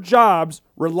 Your jobs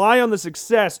rely on the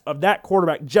success of that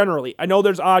quarterback generally. I know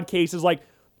there's odd cases like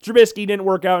Trubisky didn't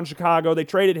work out in Chicago. They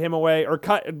traded him away or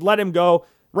let him go.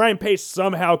 Ryan Pace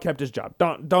somehow kept his job.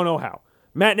 Don't know how.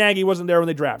 Matt Nagy wasn't there when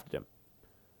they drafted him.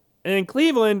 And in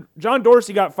Cleveland, John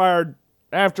Dorsey got fired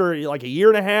after like a year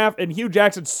and a half, and Hugh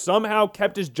Jackson somehow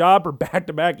kept his job for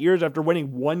back-to-back years after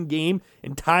winning 1 game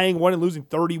and tying 1 and losing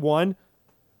 31.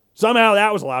 Somehow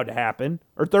that was allowed to happen.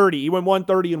 Or 30. He went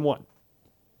 130-1.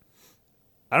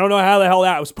 I don't know how the hell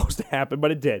that was supposed to happen,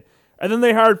 but it did. And then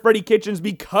they hired Freddie Kitchens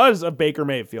because of Baker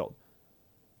Mayfield.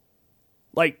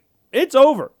 Like, it's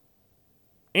over.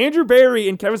 Andrew Berry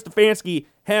and Kevin Stefanski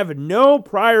have no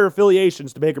prior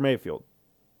affiliations to Baker Mayfield.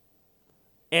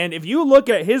 And if you look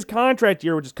at his contract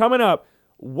year, which is coming up,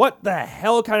 what the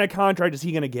hell kind of contract is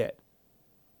he going to get?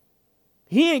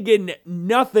 He ain't getting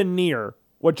nothing near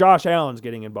what Josh Allen's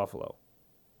getting in Buffalo.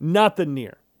 Nothing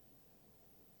near.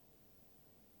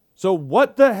 So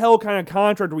what the hell kind of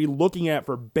contract are we looking at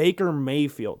for Baker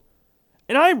Mayfield?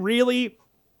 And I really,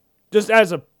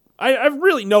 I have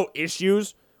really no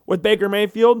issues with Baker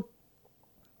Mayfield,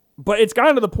 but it's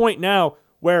gotten to the point now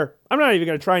where I'm not even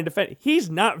going to try and defend. He's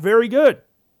not very good.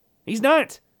 He's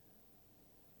not.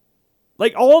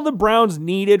 Like, all the Browns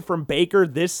needed from Baker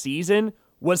this season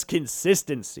was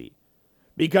consistency,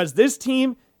 because this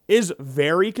team is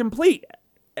very complete,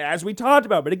 as we talked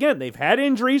about. But again, they've had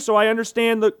injuries, so I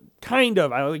understand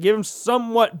I'll give him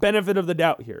somewhat benefit of the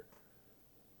doubt here.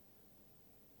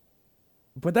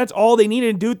 But that's all they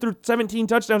needed to do through 17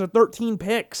 touchdowns and 13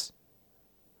 picks.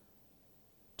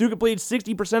 Dude completed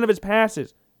 60% of his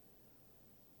passes.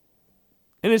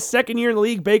 In his second year in the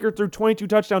league, Baker threw 22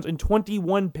 touchdowns and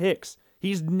 21 picks.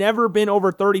 He's never been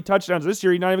over 30 touchdowns. This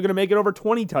year, he's not even going to make it over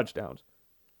 20 touchdowns.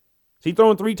 Is he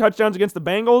throwing 3 touchdowns against the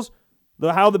Bengals?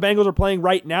 How the Bengals are playing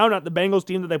right now, not the Bengals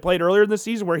team that they played earlier in the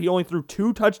season where he only threw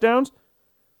 2 touchdowns?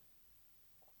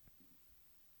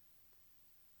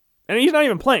 And he's not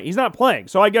even playing. He's not playing.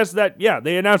 So I guess that,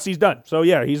 they announced he's done. So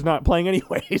he's not playing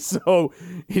anyway. So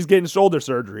he's getting shoulder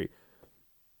surgery.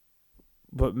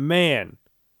 But man,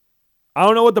 I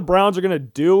don't know what the Browns are going to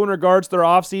do in regards to their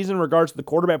offseason, in regards to the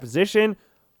quarterback position.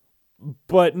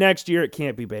 But next year, it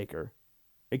can't be Baker.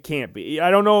 It can't be.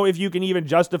 I don't know if you can even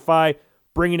justify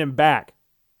bringing him back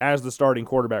as the starting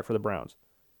quarterback for the Browns.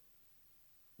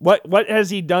 What has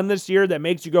he done this year that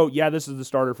makes you go, this is the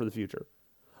starter for the future?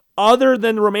 other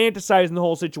than romanticizing the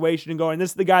whole situation and going, this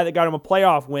is the guy that got him a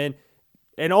playoff win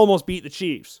and almost beat the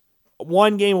Chiefs.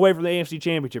 One game away from the AFC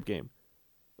Championship game.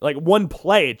 Like one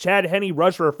play. Chad Henne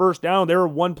rushed for a first down. They were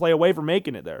one play away from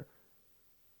making it there.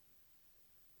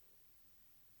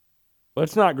 But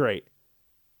it's not great.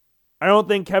 I don't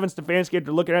think Kevin Stefanski,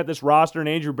 after looking at this roster and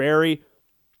Andrew Berry,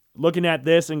 looking at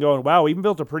this and going, wow, we even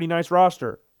built a pretty nice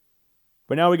roster.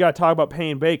 But now we got to talk about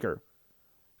paying Baker.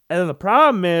 And then the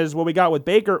problem is, what we got with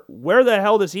Baker, where the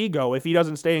hell does he go if he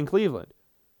doesn't stay in Cleveland?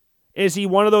 Is he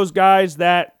one of those guys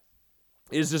that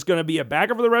is just going to be a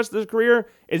backup for the rest of his career?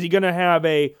 Is he going to have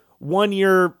a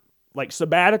 1-year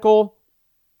sabbatical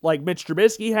like Mitch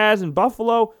Trubisky has in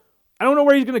Buffalo? I don't know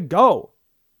where he's going to go.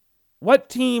 What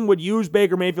team would use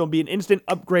Baker Mayfield and be an instant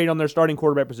upgrade on their starting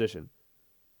quarterback position?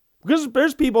 Because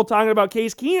there's people talking about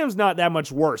Case Keenum's not that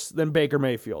much worse than Baker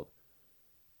Mayfield.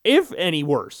 If any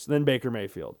worse than Baker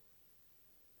Mayfield.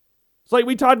 It's like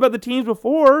we talked about the teams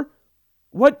before.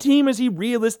 What team is he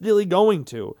realistically going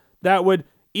to that would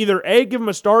either A, give him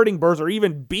a starting berth, or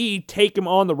even B, take him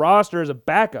on the roster as a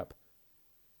backup?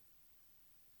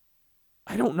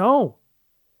 I don't know.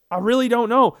 I really don't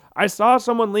know. I saw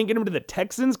someone linking him to the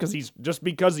Texans because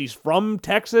he's from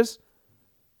Texas.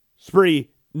 It's pretty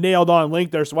nailed on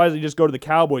link there. So why does he just go to the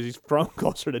Cowboys? He's from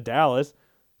closer to Dallas.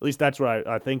 At least that's what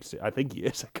I think. I think he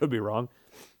is. I could be wrong.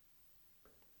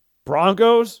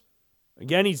 Broncos.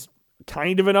 Again, he's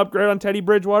kind of an upgrade on Teddy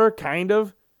Bridgewater. Kind of.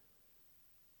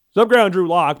 It's an upgrade on Drew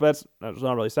Lock, but that's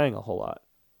not really saying a whole lot.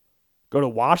 Go to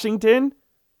Washington.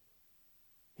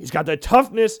 He's got the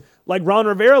toughness like Ron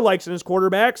Rivera likes in his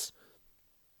quarterbacks.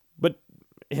 But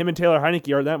him and Taylor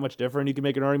Heineke aren't that much different. You can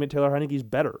make an argument Taylor Heineke's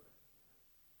better.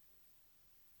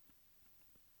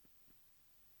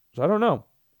 So I don't know.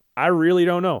 I really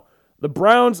don't know. The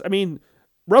Browns,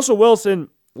 Russell Wilson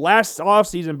last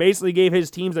offseason basically gave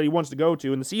his teams that he wants to go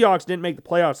to, and the Seahawks didn't make the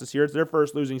playoffs this year. It's their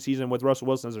first losing season with Russell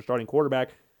Wilson as their starting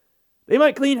quarterback. They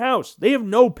might clean house. They have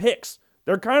no picks.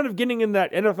 They're kind of getting in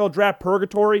that NFL draft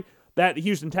purgatory that the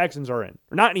Houston Texans are in.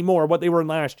 Or not anymore, what they were in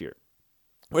last year,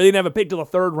 where they didn't have a pick till the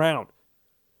third round.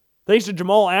 Thanks to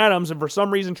Jamal Adams, and for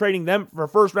some reason trading them for a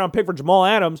first-round pick for Jamal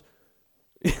Adams,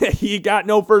 you got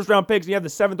no first-round picks. You have the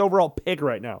 7th overall pick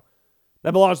right now.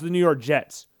 That belongs to the New York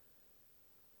Jets.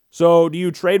 So do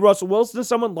you trade Russell Wilson to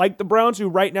someone like the Browns, who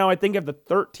right now I think have the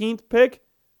 13th pick?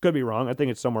 Could be wrong. I think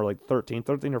it's somewhere like 13th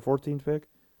or 14th pick.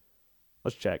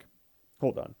 Let's check.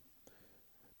 Hold on.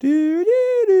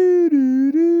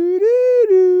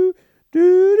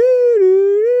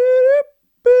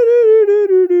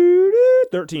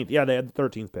 13th. Yeah, they had the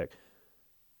 13th pick.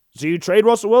 So you trade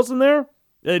Russell Wilson there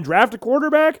and draft a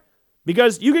quarterback?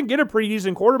 Because you can get a pretty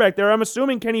decent quarterback there. I'm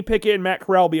assuming Kenny Pickett and Matt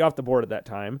Corral will be off the board at that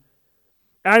time.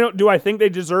 Do I think they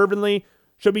deservedly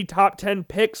should be top 10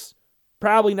 picks?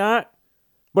 Probably not.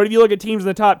 But if you look at teams in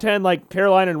the top 10 like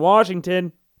Carolina and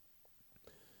Washington,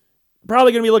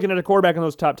 probably going to be looking at a quarterback in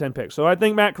those top 10 picks. So I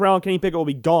think Matt Corral and Kenny Pickett will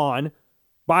be gone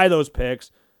by those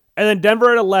picks. And then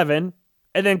Denver at 11,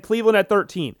 and then Cleveland at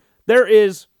 13.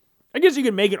 I guess you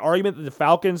could make an argument that the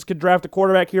Falcons could draft a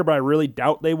quarterback here, but I really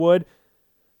doubt they would.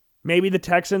 Maybe the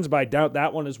Texans, but I doubt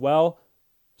that one as well.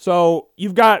 So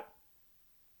you've got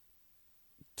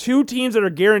two teams that are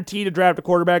guaranteed to draft a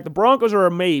quarterback. The Broncos are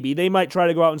a maybe. They might try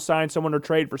to go out and sign someone or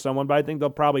trade for someone, but I think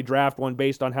they'll probably draft one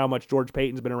based on how much George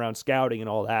Payton's been around scouting and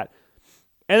all that.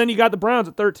 And then you got the Browns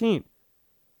at 13.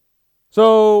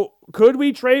 So could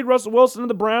we trade Russell Wilson to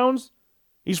the Browns?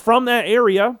 He's from that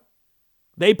area.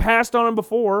 They passed on him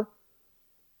before.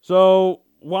 So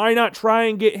why not try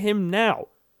and get him now?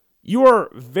 You are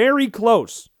very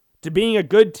close to being a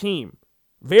good team.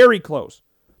 Very close.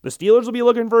 The Steelers will be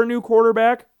looking for a new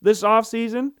quarterback this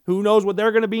offseason. Who knows what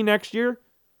they're going to be next year?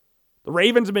 The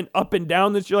Ravens have been up and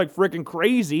down this year like freaking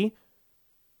crazy.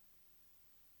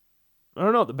 I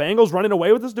don't know. The Bengals running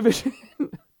away with this division?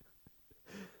 The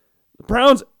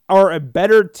Browns are a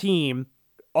better team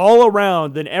all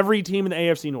around than every team in the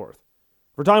AFC North.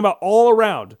 We're talking about all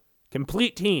around,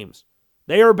 complete teams.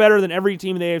 They are better than every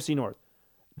team in the AFC North.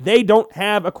 They don't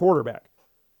have a quarterback.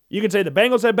 You could say the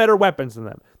Bengals have better weapons than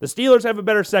them. The Steelers have a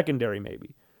better secondary,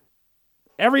 maybe.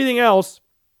 Everything else,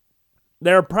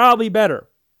 they're probably better.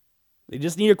 They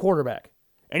just need a quarterback.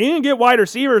 And you can get wide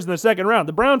receivers in the second round.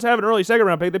 The Browns have an early second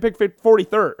round pick. They picked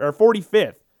 43rd or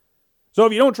 45th. So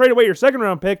if you don't trade away your second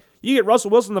round pick, you get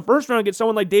Russell Wilson in the first round, get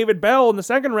someone like David Bell in the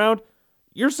second round,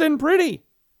 you're sitting pretty.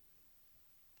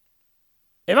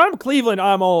 If I'm Cleveland,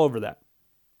 I'm all over that.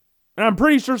 And I'm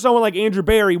pretty sure someone like Andrew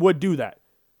Berry would do that.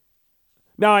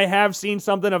 Now, I have seen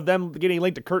something of them getting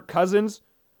linked to Kirk Cousins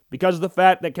because of the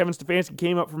fact that Kevin Stefanski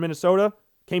came down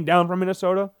from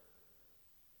Minnesota.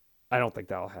 I don't think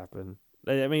that'll happen.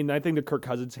 I mean, I think the Kirk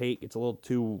Cousins hate gets a little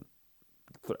too...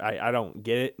 I don't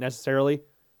get it necessarily.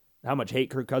 How much hate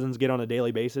Kirk Cousins get on a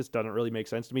daily basis doesn't really make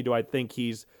sense to me. Do I think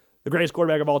he's the greatest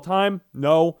quarterback of all time?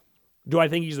 No. Do I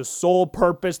think he's the sole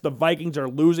purpose the Vikings are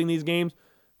losing these games?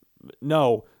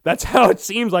 No. That's how it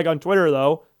seems like on Twitter,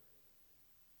 though.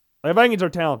 The Vikings are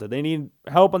talented. They need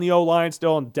help on the O-line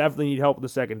still and definitely need help with the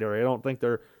secondary. I don't think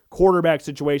their quarterback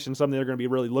situation is something they're going to be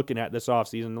really looking at this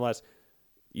offseason unless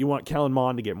you want Kellen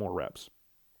Mond to get more reps,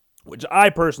 which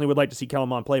I personally would like to see Kellen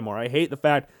Mond play more. I hate the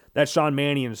fact that Sean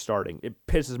Mannion is starting. It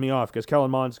pisses me off because Kellen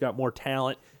Mond's got more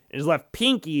talent and is left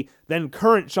pinky than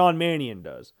current Sean Mannion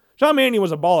does. Sean Mannion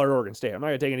was a baller at Oregon State. I'm not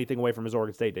going to take anything away from his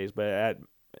Oregon State days, but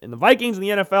in the Vikings and the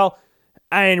NFL,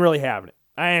 I ain't really having it.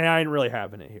 I ain't really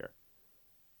having it here.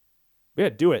 Yeah,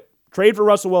 do it. Trade for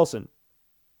Russell Wilson.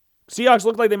 Seahawks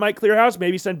look like they might clear house.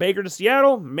 Maybe send Baker to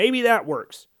Seattle. Maybe that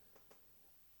works.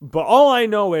 But all I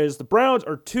know is the Browns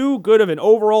are too good of an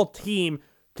overall team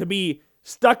to be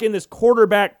stuck in this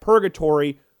quarterback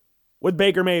purgatory with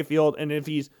Baker Mayfield. And if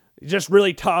he's just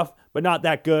really tough, but not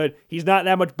that good, he's not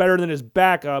that much better than his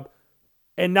backup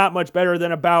and not much better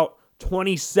than about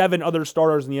 27 other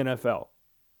starters in the NFL.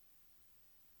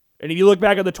 And if you look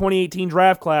back at the 2018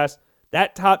 draft class,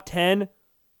 that top 10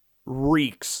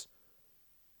 reeks.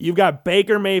 You've got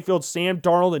Baker Mayfield, Sam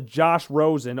Darnold, and Josh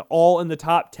Rosen all in the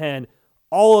top 10.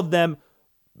 All of them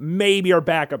maybe are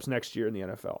backups next year in the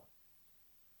NFL.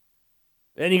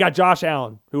 And you got Josh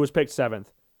Allen, who was picked 7th.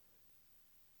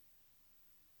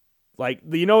 Like,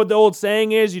 you know what the old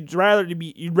saying is? You'd rather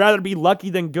be lucky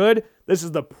than good. This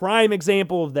is the prime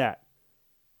example of that.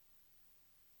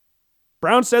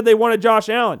 Browns said they wanted Josh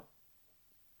Allen.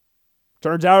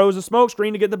 Turns out it was a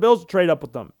smokescreen to get the Bills to trade up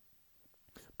with them.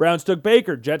 Browns took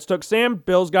Baker. Jets took Sam.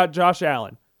 Bills got Josh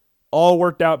Allen. All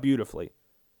worked out beautifully.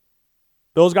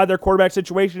 Bills got their quarterback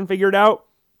situation figured out.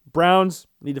 Browns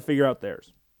need to figure out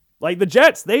theirs. Like the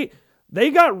Jets, they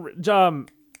got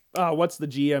what's the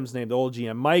GM's name? The old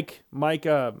GM, Mike,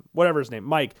 whatever his name,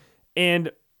 Mike,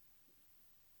 and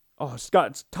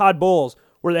Todd Bowles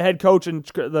were the head coach and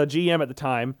the GM at the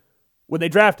time when they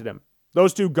drafted him.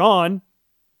 Those two gone.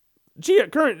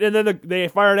 And then they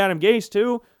fired Adam Gase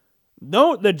too.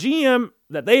 No, the GM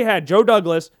that they had, Joe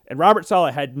Douglas and Robert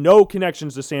Saleh, had no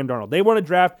connections to Sam Darnold. They want to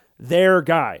draft their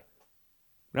guy.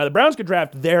 Now, the Browns could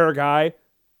draft their guy,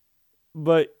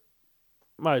 but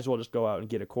might as well just go out and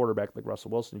get a quarterback like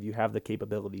Russell Wilson if you have the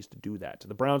capabilities to do that. So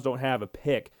the Browns don't have a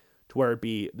pick to where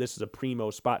this is a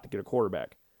primo spot to get a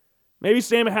quarterback. Maybe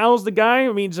Sam Howell's the guy.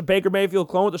 I mean, it's a Baker Mayfield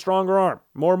clone with a stronger arm,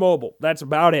 more mobile. That's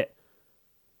about it.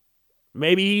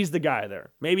 Maybe he's the guy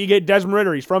there. Maybe you get Desmond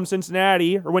Ridder. He's from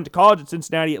Cincinnati, or went to college at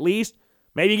Cincinnati at least.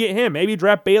 Maybe you get him. Maybe you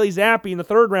draft Bailey Zappi in the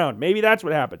 3rd round. Maybe that's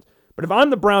what happens. But if I'm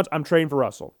the Browns, I'm trading for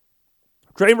Russell.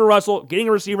 Trading for Russell, getting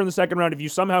a receiver in the 2nd round if you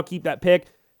somehow keep that pick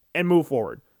and move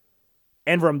forward.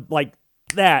 And from like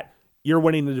that, you're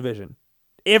winning the division.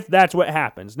 If that's what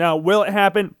happens. Now, will it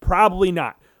happen? Probably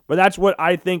not. But that's what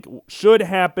I think should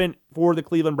happen for the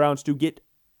Cleveland Browns to get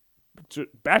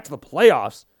back to the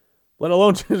playoffs, let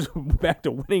alone just back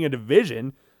to winning a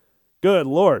division. Good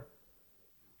Lord.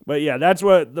 But yeah, that's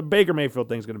what the Baker Mayfield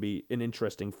thing is going to be an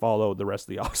interesting follow the rest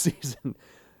of the offseason.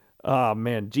 Oh,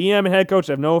 man. GM and head coach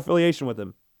have no affiliation with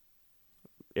him.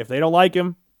 If they don't like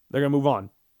him, they're going to move on.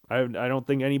 I don't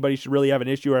think anybody should really have an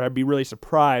issue, or I'd be really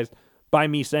surprised by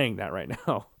me saying that right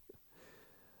now.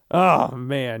 Oh,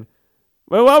 man.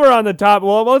 Well, while we're on the top,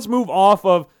 let's move off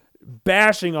of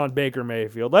bashing on Baker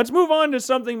Mayfield. Let's move on to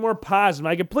something more positive.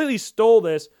 I completely stole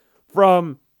this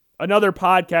from another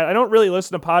podcast. I don't really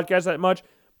listen to podcasts that much,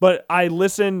 but I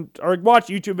listen or watch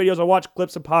YouTube videos. I watch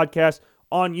clips of podcasts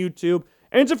on YouTube.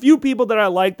 And it's a few people that I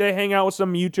like. They hang out with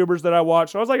some YouTubers that I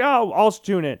watch. So I was like, oh, I'll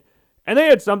tune in. And they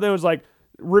had something that was like,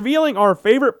 revealing our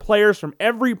favorite players from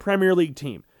every Premier League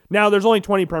team. Now, there's only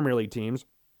 20 Premier League teams.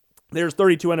 There's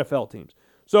 32 NFL teams.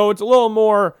 So it's a little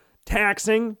more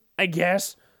taxing, I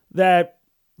guess, that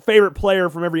favorite player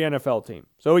from every NFL team.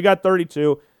 So we got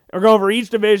 32. We're going for each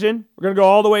division. We're going to go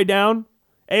all the way down.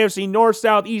 AFC North,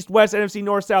 South, East, West, NFC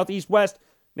North, South, East, West.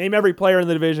 Name every player in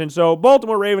the division. So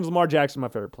Baltimore Ravens, Lamar Jackson, my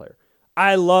favorite player.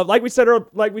 I love, like we said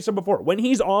before, when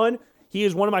he's on, he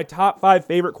is one of my top 5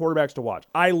 favorite quarterbacks to watch.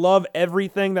 I love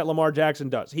everything that Lamar Jackson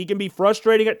does. He can be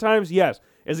frustrating at times, yes.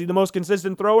 Is he the most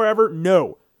consistent thrower ever?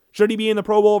 No. Should he be in the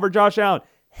Pro Bowl over Josh Allen?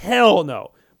 Hell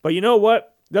no. But you know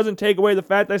what? Doesn't take away the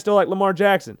fact that I still like Lamar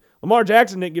Jackson. Lamar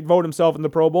Jackson didn't vote himself in the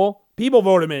Pro Bowl. People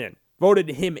voted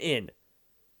him in.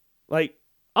 Like,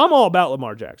 I'm all about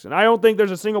Lamar Jackson. I don't think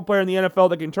there's a single player in the NFL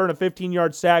that can turn a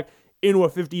 15-yard sack into a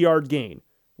 50-yard gain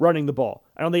running the ball.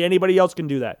 I don't think anybody else can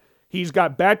do that. He's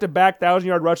got back-to-back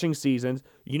 1,000-yard rushing seasons,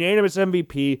 unanimous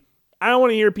MVP. I don't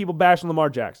want to hear people bashing Lamar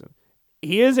Jackson.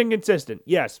 He is inconsistent,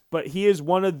 yes, but he is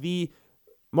one of the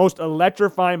most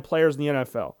electrifying players in the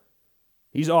NFL.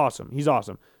 He's awesome. He's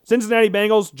awesome. Cincinnati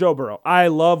Bengals, Joe Burrow. I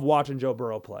love watching Joe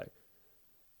Burrow play.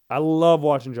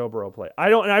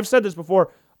 And I've said this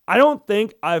before, I don't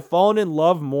think I've fallen in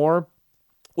love more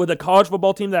with a college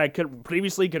football team that I could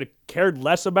have cared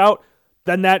less about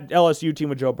than that LSU team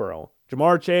with Joe Burrow.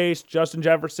 Jamar Chase, Justin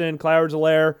Jefferson, Clyde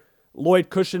Edwards-Helaire, Lloyd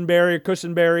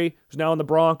Cushenberry, who's now in the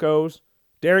Broncos,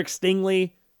 Derek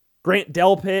Stingley, Grant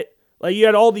Delpit. Like, you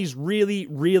had all these really,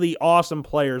 really awesome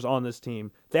players on this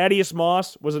team. Thaddeus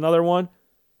Moss was another one.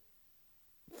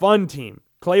 Fun team.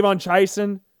 Clavon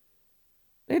Chaisson.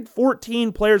 They had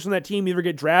 14 players from that team either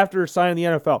get drafted or sign in the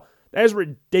NFL. That is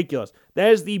ridiculous.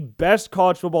 That is the best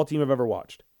college football team I've ever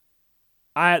watched.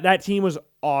 That team was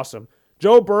awesome.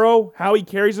 Joe Burrow, how he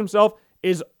carries himself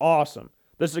is awesome.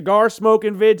 The cigar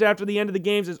smoking vids after the end of the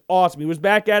games is awesome. He was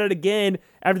back at it again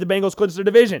after the Bengals clinched their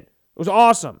division. It was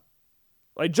awesome.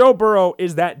 Like, Joe Burrow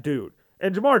is that dude.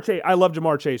 And Jamar Chase, I love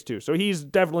Jamar Chase too. So he's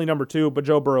definitely number 2, but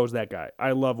Joe Burrow is that guy.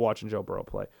 I love watching Joe Burrow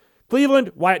play.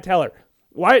 Cleveland, Wyatt Teller.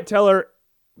 Wyatt Teller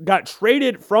got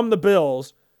traded from the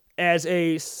Bills for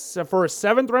a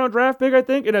 7th-round draft pick, I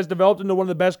think, and has developed into one of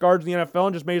the best guards in the NFL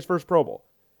and just made his first Pro Bowl.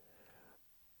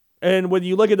 And when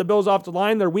you look at the Bills offensive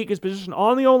line, their weakest position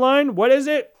on the O-line, what is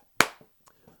it?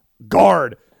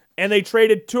 Guard. And they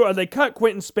cut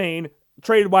Quentin Spain,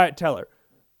 traded Wyatt Teller.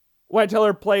 Wyatt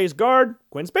Teller plays guard.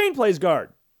 Quentin Spain plays guard.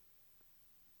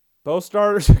 Both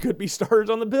starters could be starters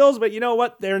on the Bills, but you know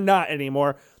what? They're not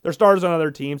anymore. They're starters on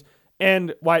other teams.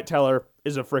 And Wyatt Teller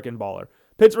is a freaking baller.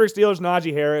 Pittsburgh Steelers,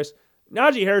 Najee Harris.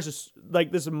 Najee Harris is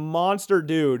like this monster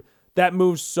dude that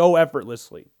moves so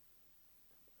effortlessly.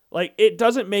 Like, it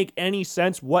doesn't make any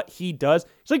sense what he does.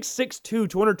 He's like 6'2",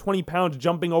 220 pounds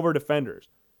jumping over defenders.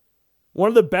 One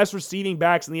of the best receiving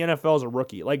backs in the NFL as a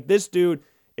rookie. Like, this dude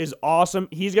is awesome.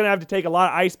 He's going to have to take a lot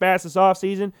of ice baths this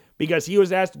offseason because he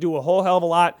was asked to do a whole hell of a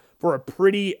lot for a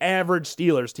pretty average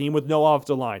Steelers team with no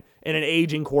offensive line and an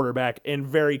aging quarterback and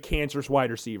very cancerous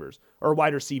wide receiver.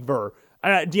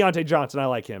 Deontay Johnson, I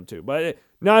like him too. But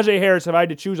Najee Harris, if I had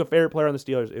to choose a favorite player on the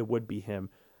Steelers, it would be him.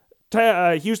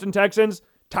 Houston Texans,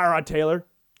 Tyrod Taylor.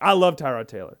 I love Tyrod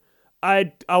Taylor.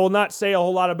 I will not say a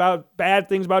whole lot about bad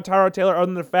things about Tyrod Taylor other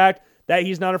than the fact that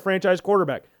he's not a franchise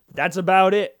quarterback. That's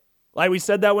about it. Like, we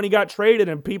said that when he got traded,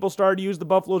 and people started to use the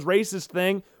Buffalo's racist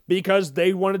thing because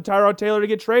they wanted Tyrod Taylor to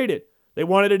get traded. They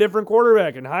wanted a different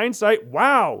quarterback. In hindsight,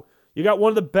 wow, you got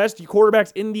one of the best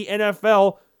quarterbacks in the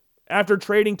NFL after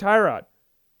trading Tyrod.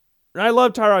 And I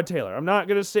love Tyrod Taylor. I'm not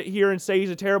going to sit here and say he's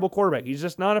a terrible quarterback. He's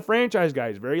just not a franchise guy.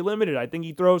 He's very limited. I think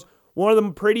he throws one of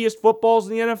the prettiest footballs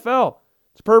in the NFL.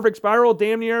 It's a perfect spiral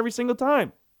damn near every single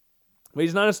time. But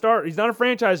he's not a starter. He's not a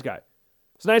franchise guy.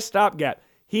 It's a nice stopgap.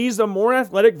 He's a more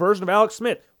athletic version of Alex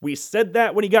Smith. We said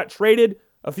that when he got traded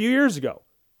a few years ago.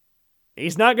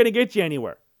 He's not going to get you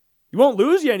anywhere. He won't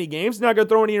lose you any games. He's not going to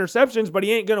throw any interceptions, but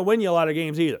he ain't going to win you a lot of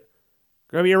games either.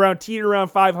 Going to be teeter around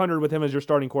 500 with him as your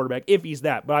starting quarterback, if he's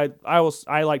that. But I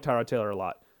like Tyrod Taylor a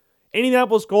lot.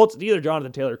 Indianapolis Colts, it's either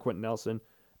Jonathan Taylor or Quentin Nelson.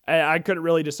 I couldn't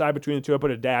really decide between the two. I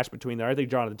put a dash between there. I think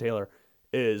Jonathan Taylor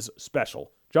is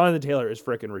special. Jonathan Taylor is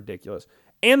freaking ridiculous.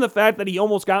 And the fact that he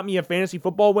almost got me a fantasy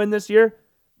football win this year,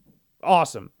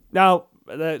 awesome. Now,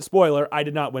 spoiler, I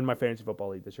did not win my fantasy football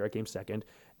league this year. I came second.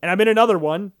 And I'm in another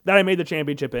one that I made the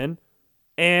championship in.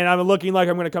 And I'm looking like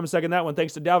I'm going to come second in that one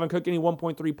thanks to Dalvin Cook getting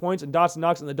 1.3 points and Dawson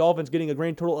Knox and the Dolphins getting a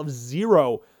grand total of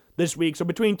 0 this week. So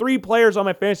between 3 players on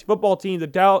my fantasy football team,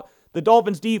 the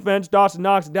Dolphins defense, Dawson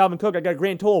Knox, and Dalvin Cook, I got a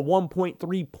grand total of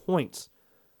 1.3 points.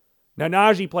 Now,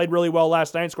 Najee played really well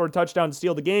last night, scored a touchdown to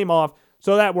steal the game off,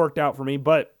 so that worked out for me.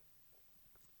 But,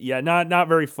 yeah, not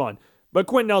very fun. But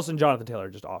Quentin Nelson and Jonathan Taylor are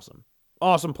just awesome.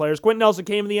 Awesome players. Quentin Nelson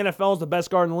came in the NFL as the best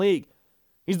guard in the league.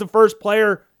 He's the first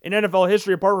player in NFL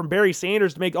history, apart from Barry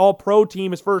Sanders, to make all-pro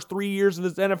team his first 3 years of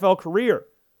his NFL career.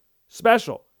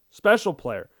 Special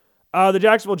player. The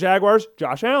Jacksonville Jaguars,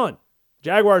 Josh Allen.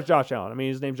 Jaguars, Josh Allen. I mean,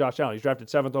 his name's Josh Allen. He's drafted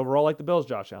 7th overall like the Bills,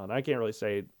 Josh Allen. I can't really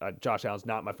say Josh Allen's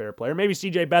not my favorite player. Maybe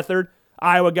C.J. Beathard,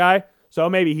 Iowa guy, so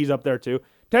maybe he's up there too.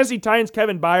 Tennessee Titans,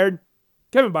 Kevin Byard.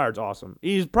 Kevin Byard's awesome.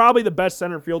 He's probably the best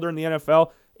center fielder in the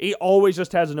NFL. He always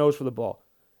just has a nose for the ball.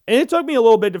 And it took me a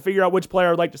little bit to figure out which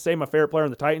player I'd like to say my favorite player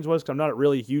in the Titans was, because I'm not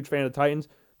really a huge fan of the Titans.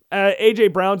 A.J.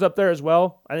 Brown's up there as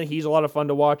well. I think he's a lot of fun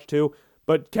to watch too.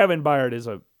 But Kevin Byard is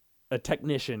a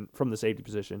technician from the safety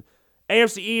position.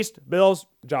 AFC East, Bills,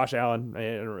 Josh Allen. I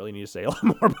don't really need to say a lot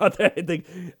more about that. I think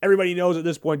everybody knows at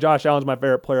this point Josh Allen's my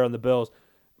favorite player on the Bills.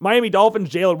 Miami Dolphins,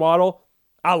 Jalen Waddle.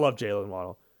 I love Jalen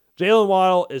Waddle. Jalen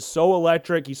Waddle is so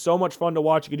electric. He's so much fun to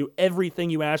watch. You can do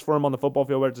everything you ask for him on the football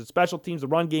field, whether it's special teams, the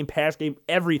run game, pass game,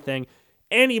 everything.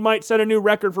 And he might set a new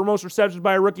record for most receptions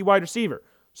by a rookie wide receiver.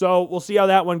 So we'll see how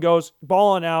that one goes.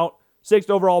 Balling out, 6th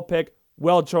overall pick,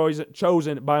 well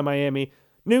chosen by Miami.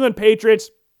 New England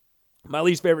Patriots, my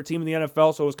least favorite team in the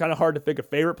NFL, so it was kind of hard to pick a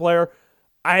favorite player.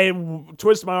 I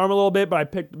twisted my arm a little bit, but I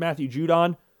picked Matthew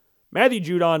Judon. Matthew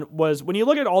Judon was, when you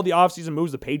look at all the offseason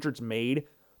moves the Patriots made,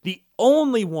 the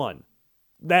only one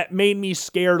that made me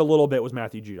scared a little bit was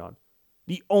Matthew Judon.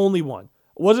 The only one.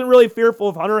 Wasn't really fearful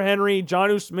of Hunter Henry,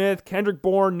 Jonnu Smith, Kendrick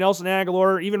Bourne, Nelson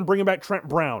Aguilar, even bringing back Trent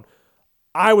Brown.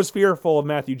 I was fearful of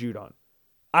Matthew Judon.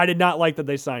 I did not like that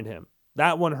they signed him.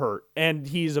 That one hurt. And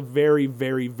he's a very,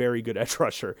 very, very good edge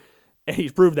rusher. And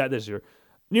he's proved that this year.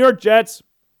 New York Jets,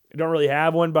 I don't really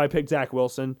have one, but I picked Zach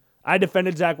Wilson. I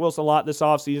defended Zach Wilson a lot this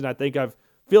offseason. I think I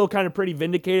feel kind of pretty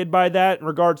vindicated by that in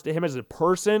regards to him as a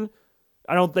person.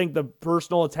 I don't think the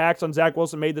personal attacks on Zach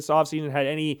Wilson made this offseason had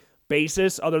any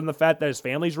basis other than the fact that his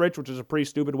family's rich, which is a pretty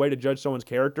stupid way to judge someone's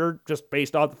character, just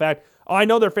based off the fact, oh, I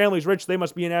know their family's rich, they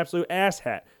must be an absolute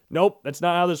asshat. Nope, that's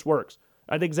not how this works.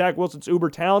 I think Zach Wilson's uber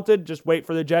talented. Just wait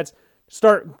for the Jets to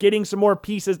start getting some more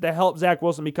pieces to help Zach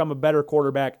Wilson become a better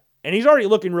quarterback. And he's already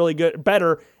looking really good,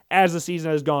 better as the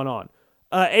season has gone on.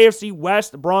 AFC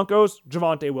West, Broncos,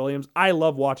 Javonte Williams. I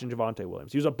love watching Javonte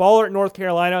Williams. He was a baller at North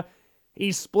Carolina.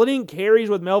 He's splitting carries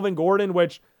with Melvin Gordon,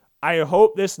 which I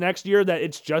hope this next year that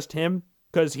it's just him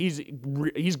because he's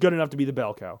good enough to be the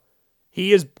bell cow.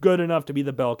 He is good enough to be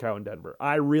the bell cow in Denver.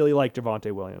 I really like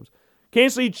Javonte Williams.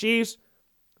 Kansas City Chiefs,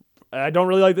 I don't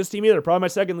really like this team either. Probably my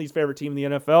second least favorite team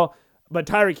in the NFL. But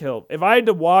Tyreek Hill. If I had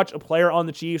to watch a player on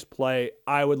the Chiefs play,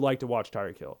 I would like to watch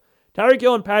Tyreek Hill. Tyreek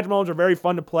Hill and Patrick Mahomes are very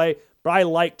fun to play, but I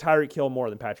like Tyreek Hill more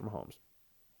than Patrick Mahomes.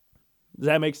 Does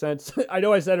that make sense? I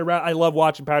know I said it right. I love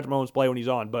watching Patrick Mahomes play when he's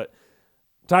on, but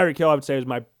Tyreek Hill, I would say, is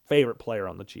my favorite player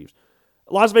on the Chiefs.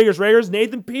 Las Vegas Raiders,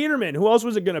 Nathan Peterman. Who else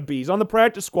was it going to be? He's on the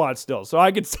practice squad still, so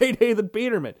I could say Nathan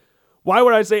Peterman. Why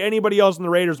would I say anybody else in the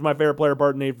Raiders is my favorite player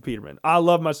apart from Nathan Peterman? I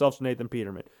love myself some Nathan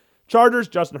Peterman. Chargers,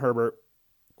 Justin Herbert.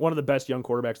 One of the best young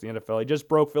quarterbacks in the NFL. He just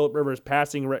broke Phillip Rivers'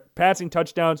 passing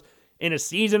touchdowns in a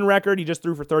season record. He just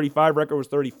threw for 35. Record was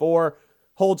 34.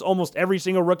 Holds almost every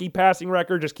single rookie passing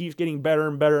record. Just keeps getting better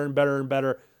and better and better and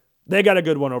better. They got a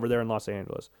good one over there in Los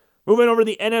Angeles. Moving over to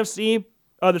the NFC,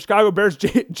 the Chicago Bears,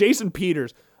 Jason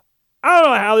Peters. I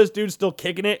don't know how this dude's still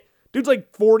kicking it. Dude's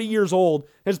like 40 years old,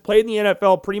 has played in the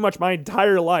NFL pretty much my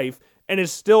entire life, and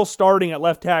is still starting at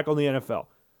left tackle in the NFL.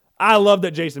 I love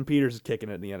that Jason Peters is kicking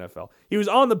it in the NFL. He was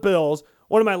on the Bills.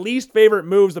 One of my least favorite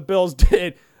moves the Bills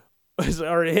did,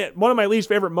 one of my least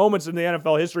favorite moments in the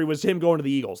NFL history was him going to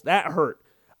the Eagles. That hurt.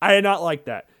 I did not like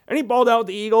that. And he balled out with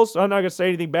the Eagles, so I'm not going to say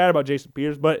anything bad about Jason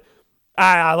Peters, but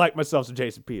I like myself some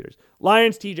Jason Peters.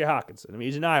 Lions, TJ Hawkinson. I mean,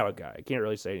 he's an Iowa guy. I can't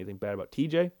really say anything bad about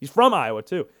TJ. He's from Iowa,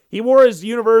 too. He wore his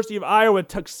University of Iowa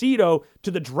tuxedo to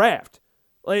the draft.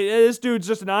 Like, this dude's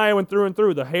just an Iowan through and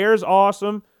through. The hair's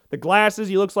awesome. The glasses,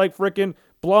 he looks like freaking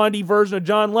blondie version of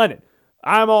John Lennon.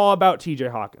 I'm all about TJ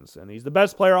Hawkinson. He's the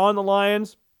best player on the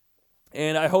Lions,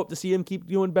 and I hope to see him keep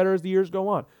doing better as the years go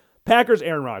on. Packers,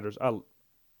 Aaron Rodgers.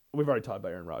 We've already talked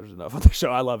about Aaron Rodgers enough on the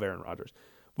show. I love Aaron Rodgers.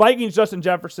 Vikings, Justin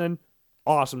Jefferson.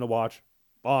 Awesome to watch.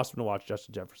 Awesome to watch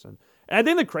Justin Jefferson. And I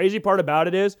think the crazy part about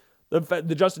it is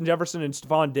the Justin Jefferson and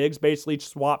Stephon Diggs basically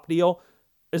swap deal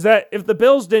is that if the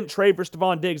Bills didn't trade for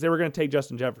Stephon Diggs, they were going to take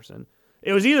Justin Jefferson.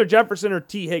 It was either Jefferson or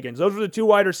T. Higgins. Those were the two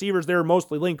wide receivers they were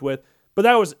mostly linked with, but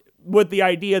that was with the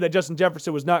idea that Justin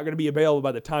Jefferson was not going to be available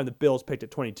by the time the Bills picked at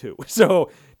 22.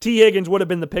 So T. Higgins would have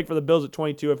been the pick for the Bills at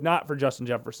 22 if not for Justin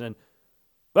Jefferson.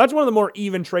 But that's one of the more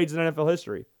even trades in NFL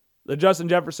history. The Justin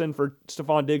Jefferson for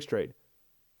Stephon Diggs trade.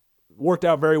 Worked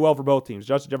out very well for both teams.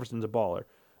 Justin Jefferson's a baller.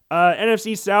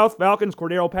 NFC South, Falcons,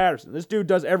 Cordero Patterson. This dude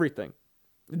does everything.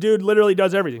 The dude literally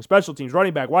does everything. Special teams,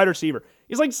 running back, wide receiver.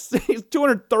 He's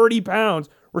 230 pounds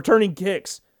returning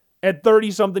kicks at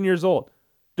 30-something years old.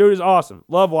 Dude is awesome.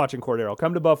 Love watching Cordero.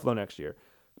 Come to Buffalo next year.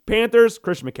 Panthers,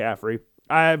 Christian McCaffrey.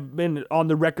 I've been on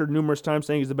the record numerous times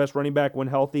saying he's the best running back when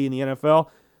healthy in the NFL.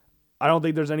 I don't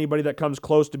think there's anybody that comes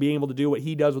close to being able to do what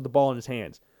he does with the ball in his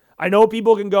hands. I know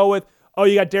people can go with, oh,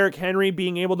 you got Derrick Henry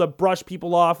being able to brush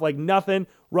people off like nothing,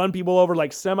 run people over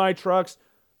like semi-trucks.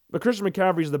 But Christian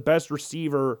McCaffrey is the best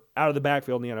receiver out of the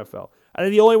backfield in the NFL. I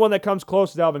think the only one that comes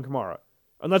close is Alvin Kamara,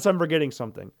 unless I'm forgetting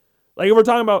something. Like if we're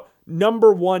talking about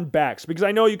number one backs, because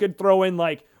I know you could throw in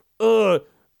like,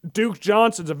 Duke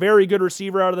Johnson's a very good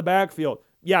receiver out of the backfield.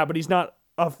 Yeah, but he's not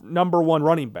a number one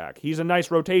running back. He's a nice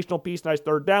rotational piece, nice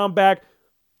third down back.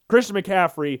 Christian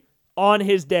McCaffrey, on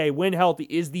his day, when healthy,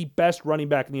 is the best running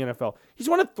back in the NFL. He's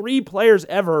one of 3 players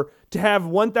ever to have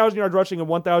 1,000 yards rushing and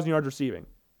 1,000 yards receiving.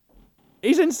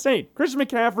 He's insane. Christian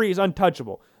McCaffrey is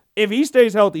untouchable. If he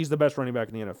stays healthy, he's the best running back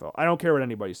in the NFL. I don't care what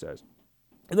anybody says.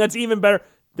 And that's even better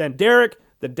than Derek,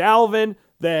 than Dalvin,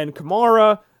 than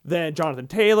Kamara, than Jonathan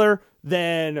Taylor,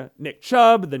 than Nick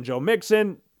Chubb, than Joe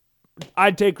Mixon.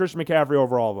 I'd take Christian McCaffrey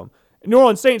over all of them. New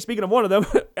Orleans Saints, speaking of one of them,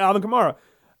 Alvin Kamara.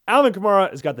 Alvin Kamara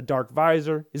has got the dark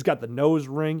visor. He's got the nose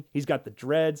ring. He's got the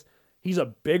dreads. He's a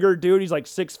bigger dude. He's like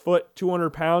 6 foot,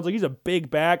 200 pounds. Like, he's a big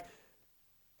back.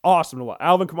 Awesome to watch.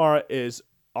 Alvin Kamara is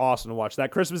awesome to watch.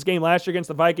 That Christmas game last year against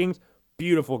the Vikings,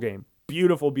 beautiful game.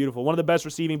 Beautiful, beautiful. One of the best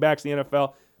receiving backs in the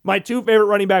NFL. My 2 favorite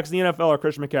running backs in the NFL are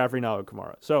Christian McCaffrey and Alvin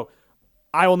Kamara. So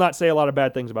I will not say a lot of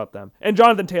bad things about them. And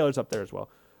Jonathan Taylor's up there as well.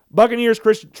 Buccaneers,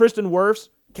 Tristan Wirfs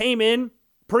came in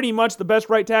pretty much the best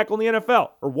right tackle in the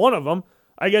NFL, or one of them.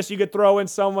 I guess you could throw in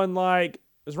someone like,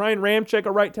 is Ryan Ramczyk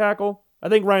a right tackle? I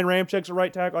think Ryan Ramczyk's a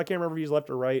right tackle. I can't remember if he's left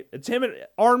or right. It's him and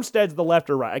Armstead's the left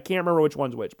or right. I can't remember which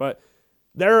one's which, but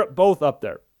they're both up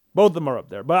there. Both of them are up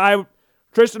there. But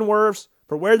Tristan Wirfs,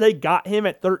 for where they got him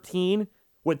at 13,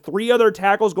 with 3 other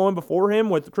tackles going before him,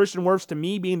 with Christian Wirfs to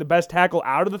me being the best tackle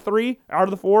out of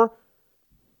the 4,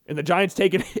 and the Giants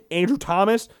taking Andrew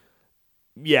Thomas,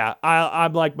 yeah,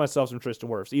 I'm like myself some Tristan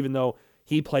Wirfs, even though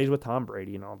he plays with Tom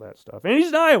Brady and all that stuff. And he's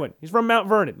an Iowan. He's from Mount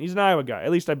Vernon. He's an Iowa guy.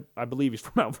 At least I believe he's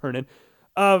from Mount Vernon.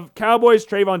 Cowboys,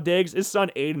 Trayvon Diggs. His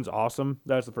son Aiden's awesome.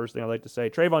 That's the first thing I'd like to say.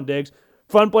 Trayvon Diggs,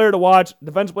 fun player to watch.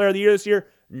 Defensive player of the year this year?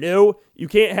 No. You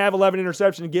can't have 11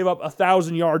 interceptions and give up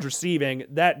 1,000 yards receiving.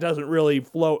 That doesn't really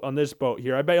float on this boat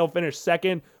here. I bet he'll finish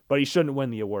second, but he shouldn't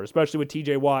win the award, especially with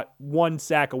TJ Watt 1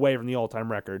 sack away from the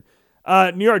all-time record.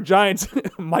 New York Giants,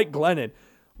 Mike Glennon.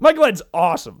 Mike Glennon's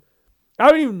awesome.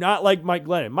 How do you not like Mike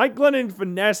Glennon? Mike Glennon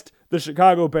finessed the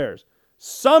Chicago Bears.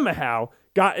 Somehow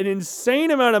got an insane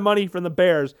amount of money from the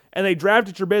Bears, and they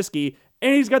drafted Trubisky,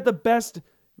 and he's got the best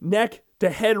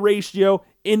neck-to-head ratio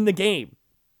in the game.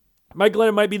 Mike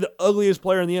Glennon might be the ugliest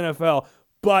player in the NFL,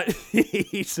 but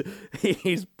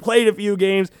he's played a few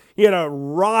games. He had a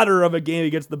rotter of a game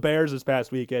against the Bears this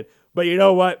past weekend. But you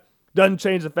know what? Doesn't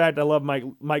change the fact I love Mike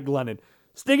Glennon.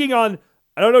 Sticking on,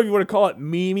 I don't know if you want to call it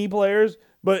meme players,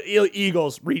 but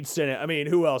Eagles, Reed Sinnett. I mean,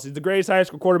 who else? He's the greatest high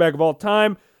school quarterback of all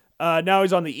time. Now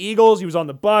he's on the Eagles. He was on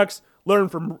the Bucks.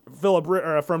 Learned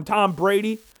from Tom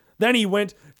Brady. Then he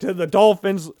went to the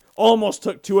Dolphins. Almost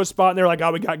took Tua's spot, and they're like,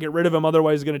 "Oh, we got to get rid of him.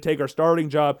 Otherwise, he's going to take our starting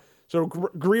job." So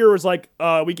Greer was like,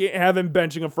 "We can't have him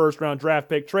benching a first-round draft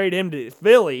pick. Trade him to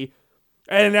Philly."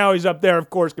 And now he's up there, of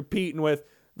course, competing with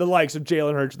the likes of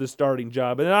Jalen Hurts for the starting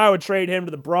job. And then I would trade him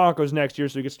to the Broncos next year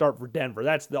so he could start for Denver.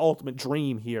 That's the ultimate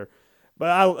dream here.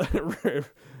 But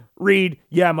Reed,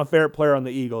 yeah, my favorite player on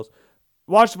the Eagles.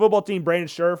 Watch the football team, Brandon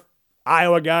Scherf,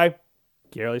 Iowa guy.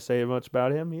 Can't really say much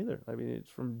about him either. I mean,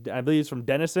 I believe it's from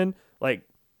Denison. Like,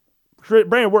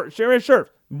 Brandon Scherf,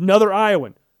 another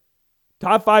Iowan.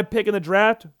 Top 5 pick in the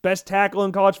draft, best tackle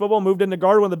in college football, moved into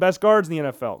guard, one of the best guards in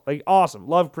the NFL. Like, awesome.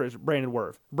 Love Brandon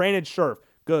Scherf.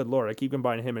 Good Lord, I keep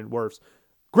combining him and Wirfs.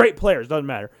 Great players, doesn't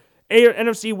matter.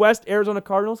 NFC West, Arizona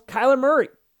Cardinals, Kyler Murray.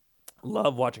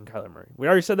 Love watching Kyler Murray. We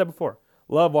already said that before.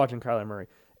 Love watching Kyler Murray.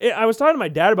 I was talking to my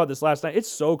dad about this last night. It's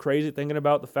so crazy thinking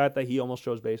about the fact that he almost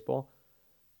chose baseball.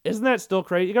 Isn't that still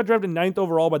crazy? He got drafted 9th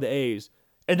overall by the A's.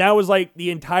 And that was like the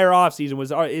entire offseason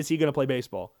was, is he going to play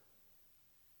baseball?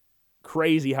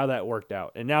 Crazy how that worked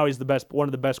out. And now he's one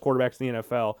of the best quarterbacks in the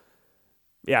NFL.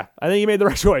 Yeah, I think he made the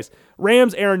right choice.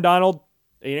 Rams, Aaron Donald.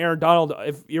 And Aaron Donald,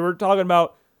 if you were talking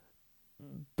about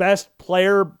best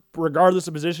player regardless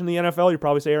of position in the NFL, you'd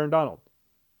probably say Aaron Donald.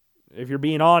 If you're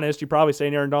being honest, you're probably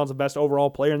saying Aaron Donald's the best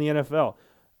overall player in the NFL.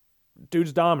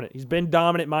 Dude's dominant. He's been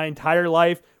dominant my entire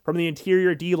life. From the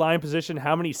interior D-line position,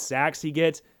 how many sacks he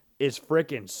gets is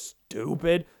freaking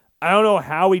stupid. I don't know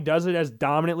how he does it as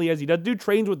dominantly as he does. Dude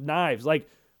trains with knives. Like,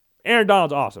 Aaron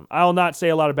Donald's awesome. I will not say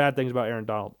a lot of bad things about Aaron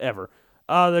Donald, ever.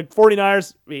 The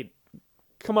 49ers, I mean,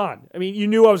 come on. I mean, you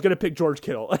knew I was going to pick George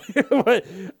Kittle. But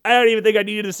I don't even think I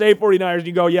needed to say 49ers. And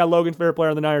you go, yeah, Logan's favorite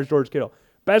player on the Niners, George Kittle.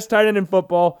 Best tight end in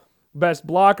football. Best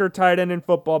blocker tight end in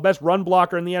football. Best run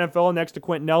blocker in the NFL next to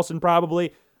Quentin Nelson,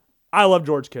 probably. I love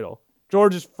George Kittle.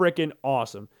 George is freaking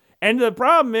awesome. And the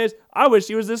problem is, I wish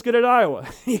he was this good at Iowa.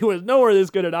 He was nowhere this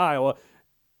good at Iowa,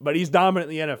 but he's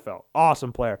dominant in the NFL.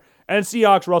 Awesome player. And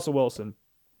Seahawks, Russell Wilson.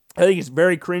 I think he's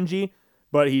very cringy,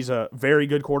 but he's a very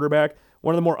good quarterback.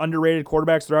 One of the more underrated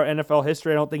quarterbacks throughout NFL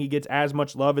history. I don't think he gets as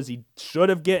much love as he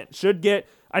should get.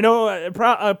 I know,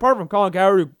 apart from Colin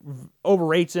Cowherd, who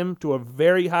overrates him to a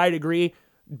very high degree,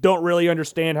 don't really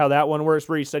understand how that one works,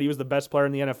 where he said he was the best player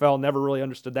in the NFL. Never really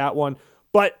understood that one.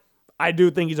 But I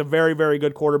do think he's a very, very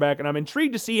good quarterback, and I'm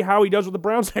intrigued to see how he does with the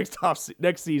Browns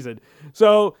next season.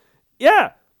 So,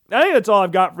 yeah, I think that's all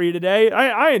I've got for you today.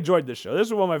 I enjoyed this show. This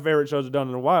is one of my favorite shows I've done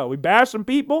in a while. We bashed some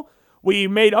people. We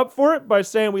made up for it by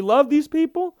saying we love these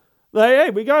people. Like, hey,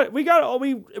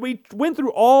 we went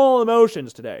through all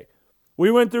emotions today. We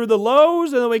went through the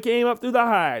lows, and then we came up through the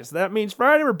highs. That means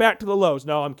Friday, we're back to the lows.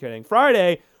 No, I'm kidding.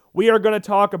 Friday, we are going to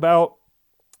talk about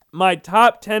my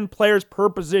top 10 players per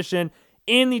position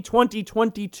in the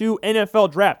 2022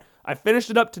 NFL Draft. I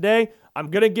finished it up today. I'm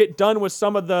going to get done with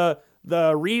some of the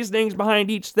reasonings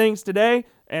behind each thing today,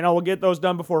 and I will get those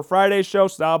done before Friday's show,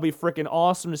 so that'll be freaking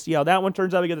awesome to see how that one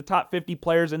turns out. We get the top 50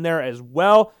 players in there as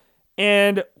well.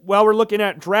 And while we're looking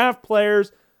at draft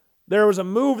players, there was a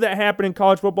move that happened in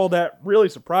college football that really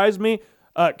surprised me.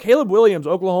 Caleb Williams,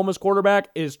 Oklahoma's quarterback,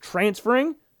 is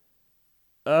transferring.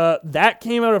 That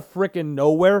came out of freaking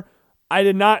nowhere. I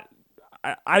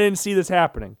didn't see this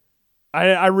happening.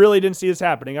 I really didn't see this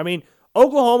happening. I mean,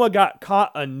 Oklahoma got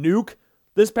caught a nuke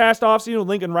this past offseason with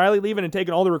Lincoln Riley leaving and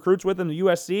taking all the recruits with him to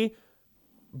USC.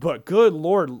 But good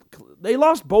Lord, they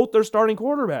lost both their starting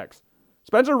quarterbacks.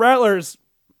 Spencer Rattler's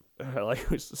like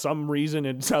some reason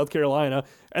in South Carolina,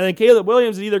 and then Caleb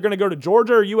Williams is either going to go to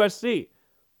Georgia or USC.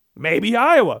 Maybe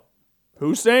Iowa.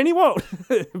 Who's saying he won't?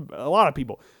 A lot of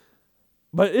people.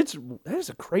 But that is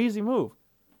a crazy move.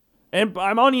 And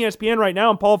I'm on ESPN right now,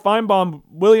 and Paul Feinbaum,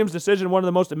 Williams' decision, one of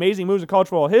the most amazing moves in college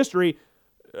football history.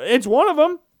 It's one of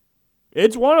them.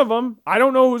 I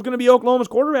don't know who's going to be Oklahoma's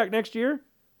quarterback next year.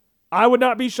 I would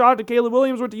not be shocked if Caleb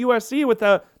Williams went to USC with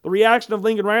the reaction of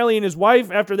Lincoln Riley and his wife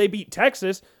after they beat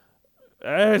Texas.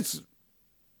 It's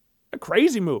a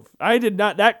crazy move.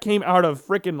 That came out of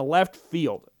freaking left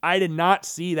field. I did not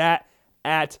see that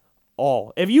at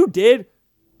all. If you did,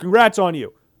 congrats on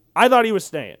you. I thought he was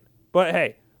staying. But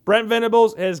hey, Brent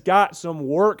Venables has got some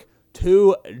work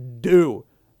to do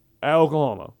at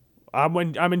Oklahoma.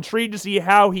 I'm intrigued to see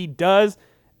how he does.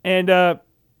 And I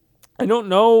don't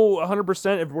know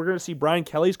 100% if we're going to see Brian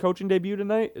Kelly's coaching debut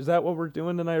tonight. Is that what we're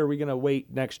doing tonight, or are we going to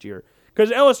wait next year? Because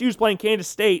LSU's playing Kansas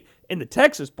State in the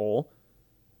Texas Bowl.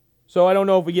 So I don't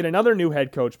know if we get another new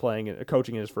head coach coaching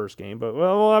in his first game. But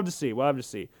we'll have to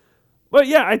see. But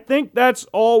yeah, I think that's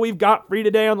all we've got for you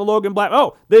today on the Logan Black.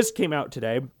 Oh, this came out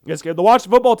today. The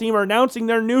Washington football team are announcing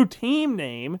their new team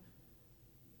name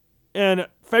on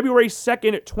February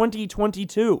 2nd,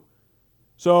 2022.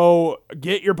 So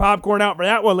get your popcorn out for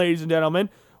that one, ladies and gentlemen.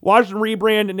 Washington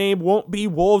rebrand name won't be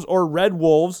Wolves or Red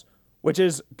Wolves, which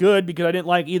is good because I didn't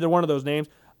like either one of those names.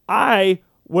 I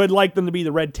would like them to be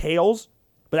the Red Tails,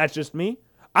 but that's just me.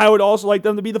 I would also like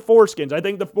them to be the Foreskins. I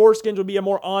think the Foreskins would be a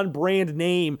more on-brand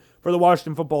name for the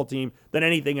Washington football team than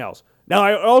anything else. Now,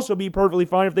 I would also be perfectly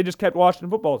fine if they just kept Washington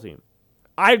football team.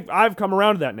 I've come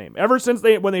around to that name. Ever since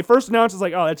when they first announced, it's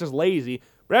like, oh, that's just lazy.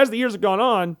 But as the years have gone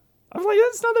on, I was like,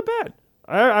 that's not that bad.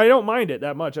 I don't mind it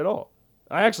that much at all.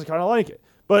 I actually kind of like it.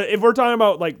 But if we're talking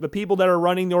about like the people that are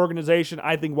running the organization,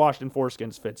 I think Washington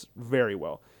Foreskins fits very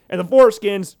well. And the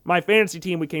Foreskins, my fantasy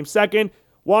team, we came second.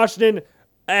 Washington,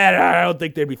 I don't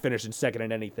think they'd be finishing second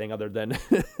in anything other than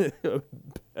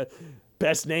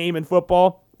best name in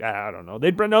football. I don't know.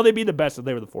 They'd be the best if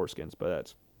they were the Foreskins,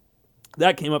 but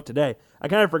that came up today. I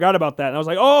kind of forgot about that, and I was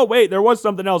like, oh, wait, there was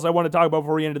something else I want to talk about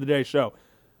before we ended today's show.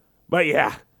 But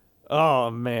yeah. Oh,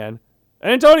 man.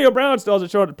 And Antonio Brown still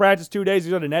hasn't showed up to practice 2 days.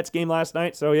 He was at a Nets game last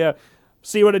night, so yeah.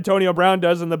 See what Antonio Brown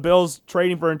does, and the Bills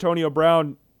trading for Antonio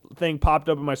Brown thing popped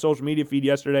up in my social media feed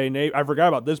yesterday, and I forgot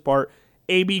about this part.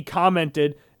 AB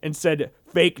commented and said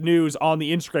fake news on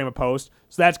the Instagram post,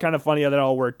 so that's kind of funny how that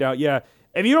all worked out. Yeah,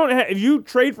 if you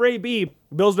trade for AB,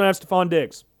 Bills don't have Stephon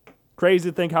Diggs. Crazy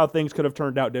to think how things could have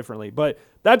turned out differently. But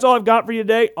that's all I've got for you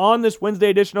today on this Wednesday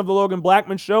edition of the Logan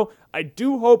Blackman Show. I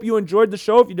do hope you enjoyed the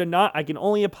show. If you did not, I can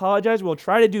only apologize. We'll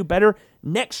try to do better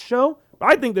next show.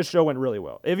 I think this show went really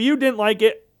well. If you didn't like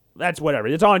it, that's whatever.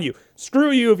 It's on you. Screw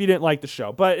you if you didn't like the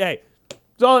show. But hey,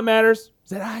 it's all that matters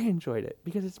is that I enjoyed it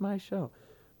because it's my show.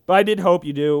 But I did hope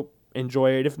you do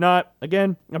enjoy it. If not,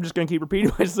 again, I'm just going to keep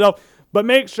repeating myself. But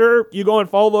make sure you go and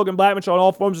follow Logan Blackman Show on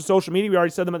all forms of social media. We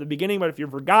already said them at the beginning, but if you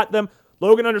forgot them,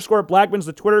 Logan_Blackman's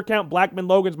the Twitter account. Blackman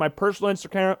Logan's my personal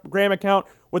Instagram account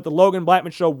with the Logan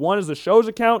Blackman Show 1 is the show's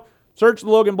account. Search the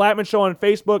Logan Blackman Show on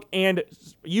Facebook and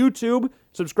YouTube.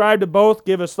 Subscribe to both.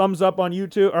 Give us thumbs up on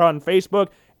YouTube or on Facebook.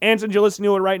 And since you're listening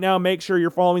to it right now, make sure you're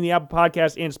following the Apple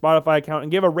Podcast and Spotify account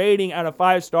and give a rating out of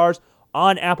 5 stars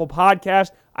on Apple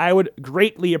Podcast. I would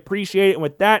greatly appreciate it. And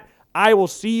with that, I will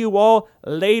see you all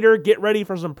later. Get ready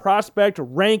for some prospect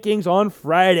rankings on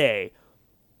Friday.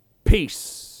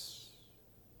 Peace.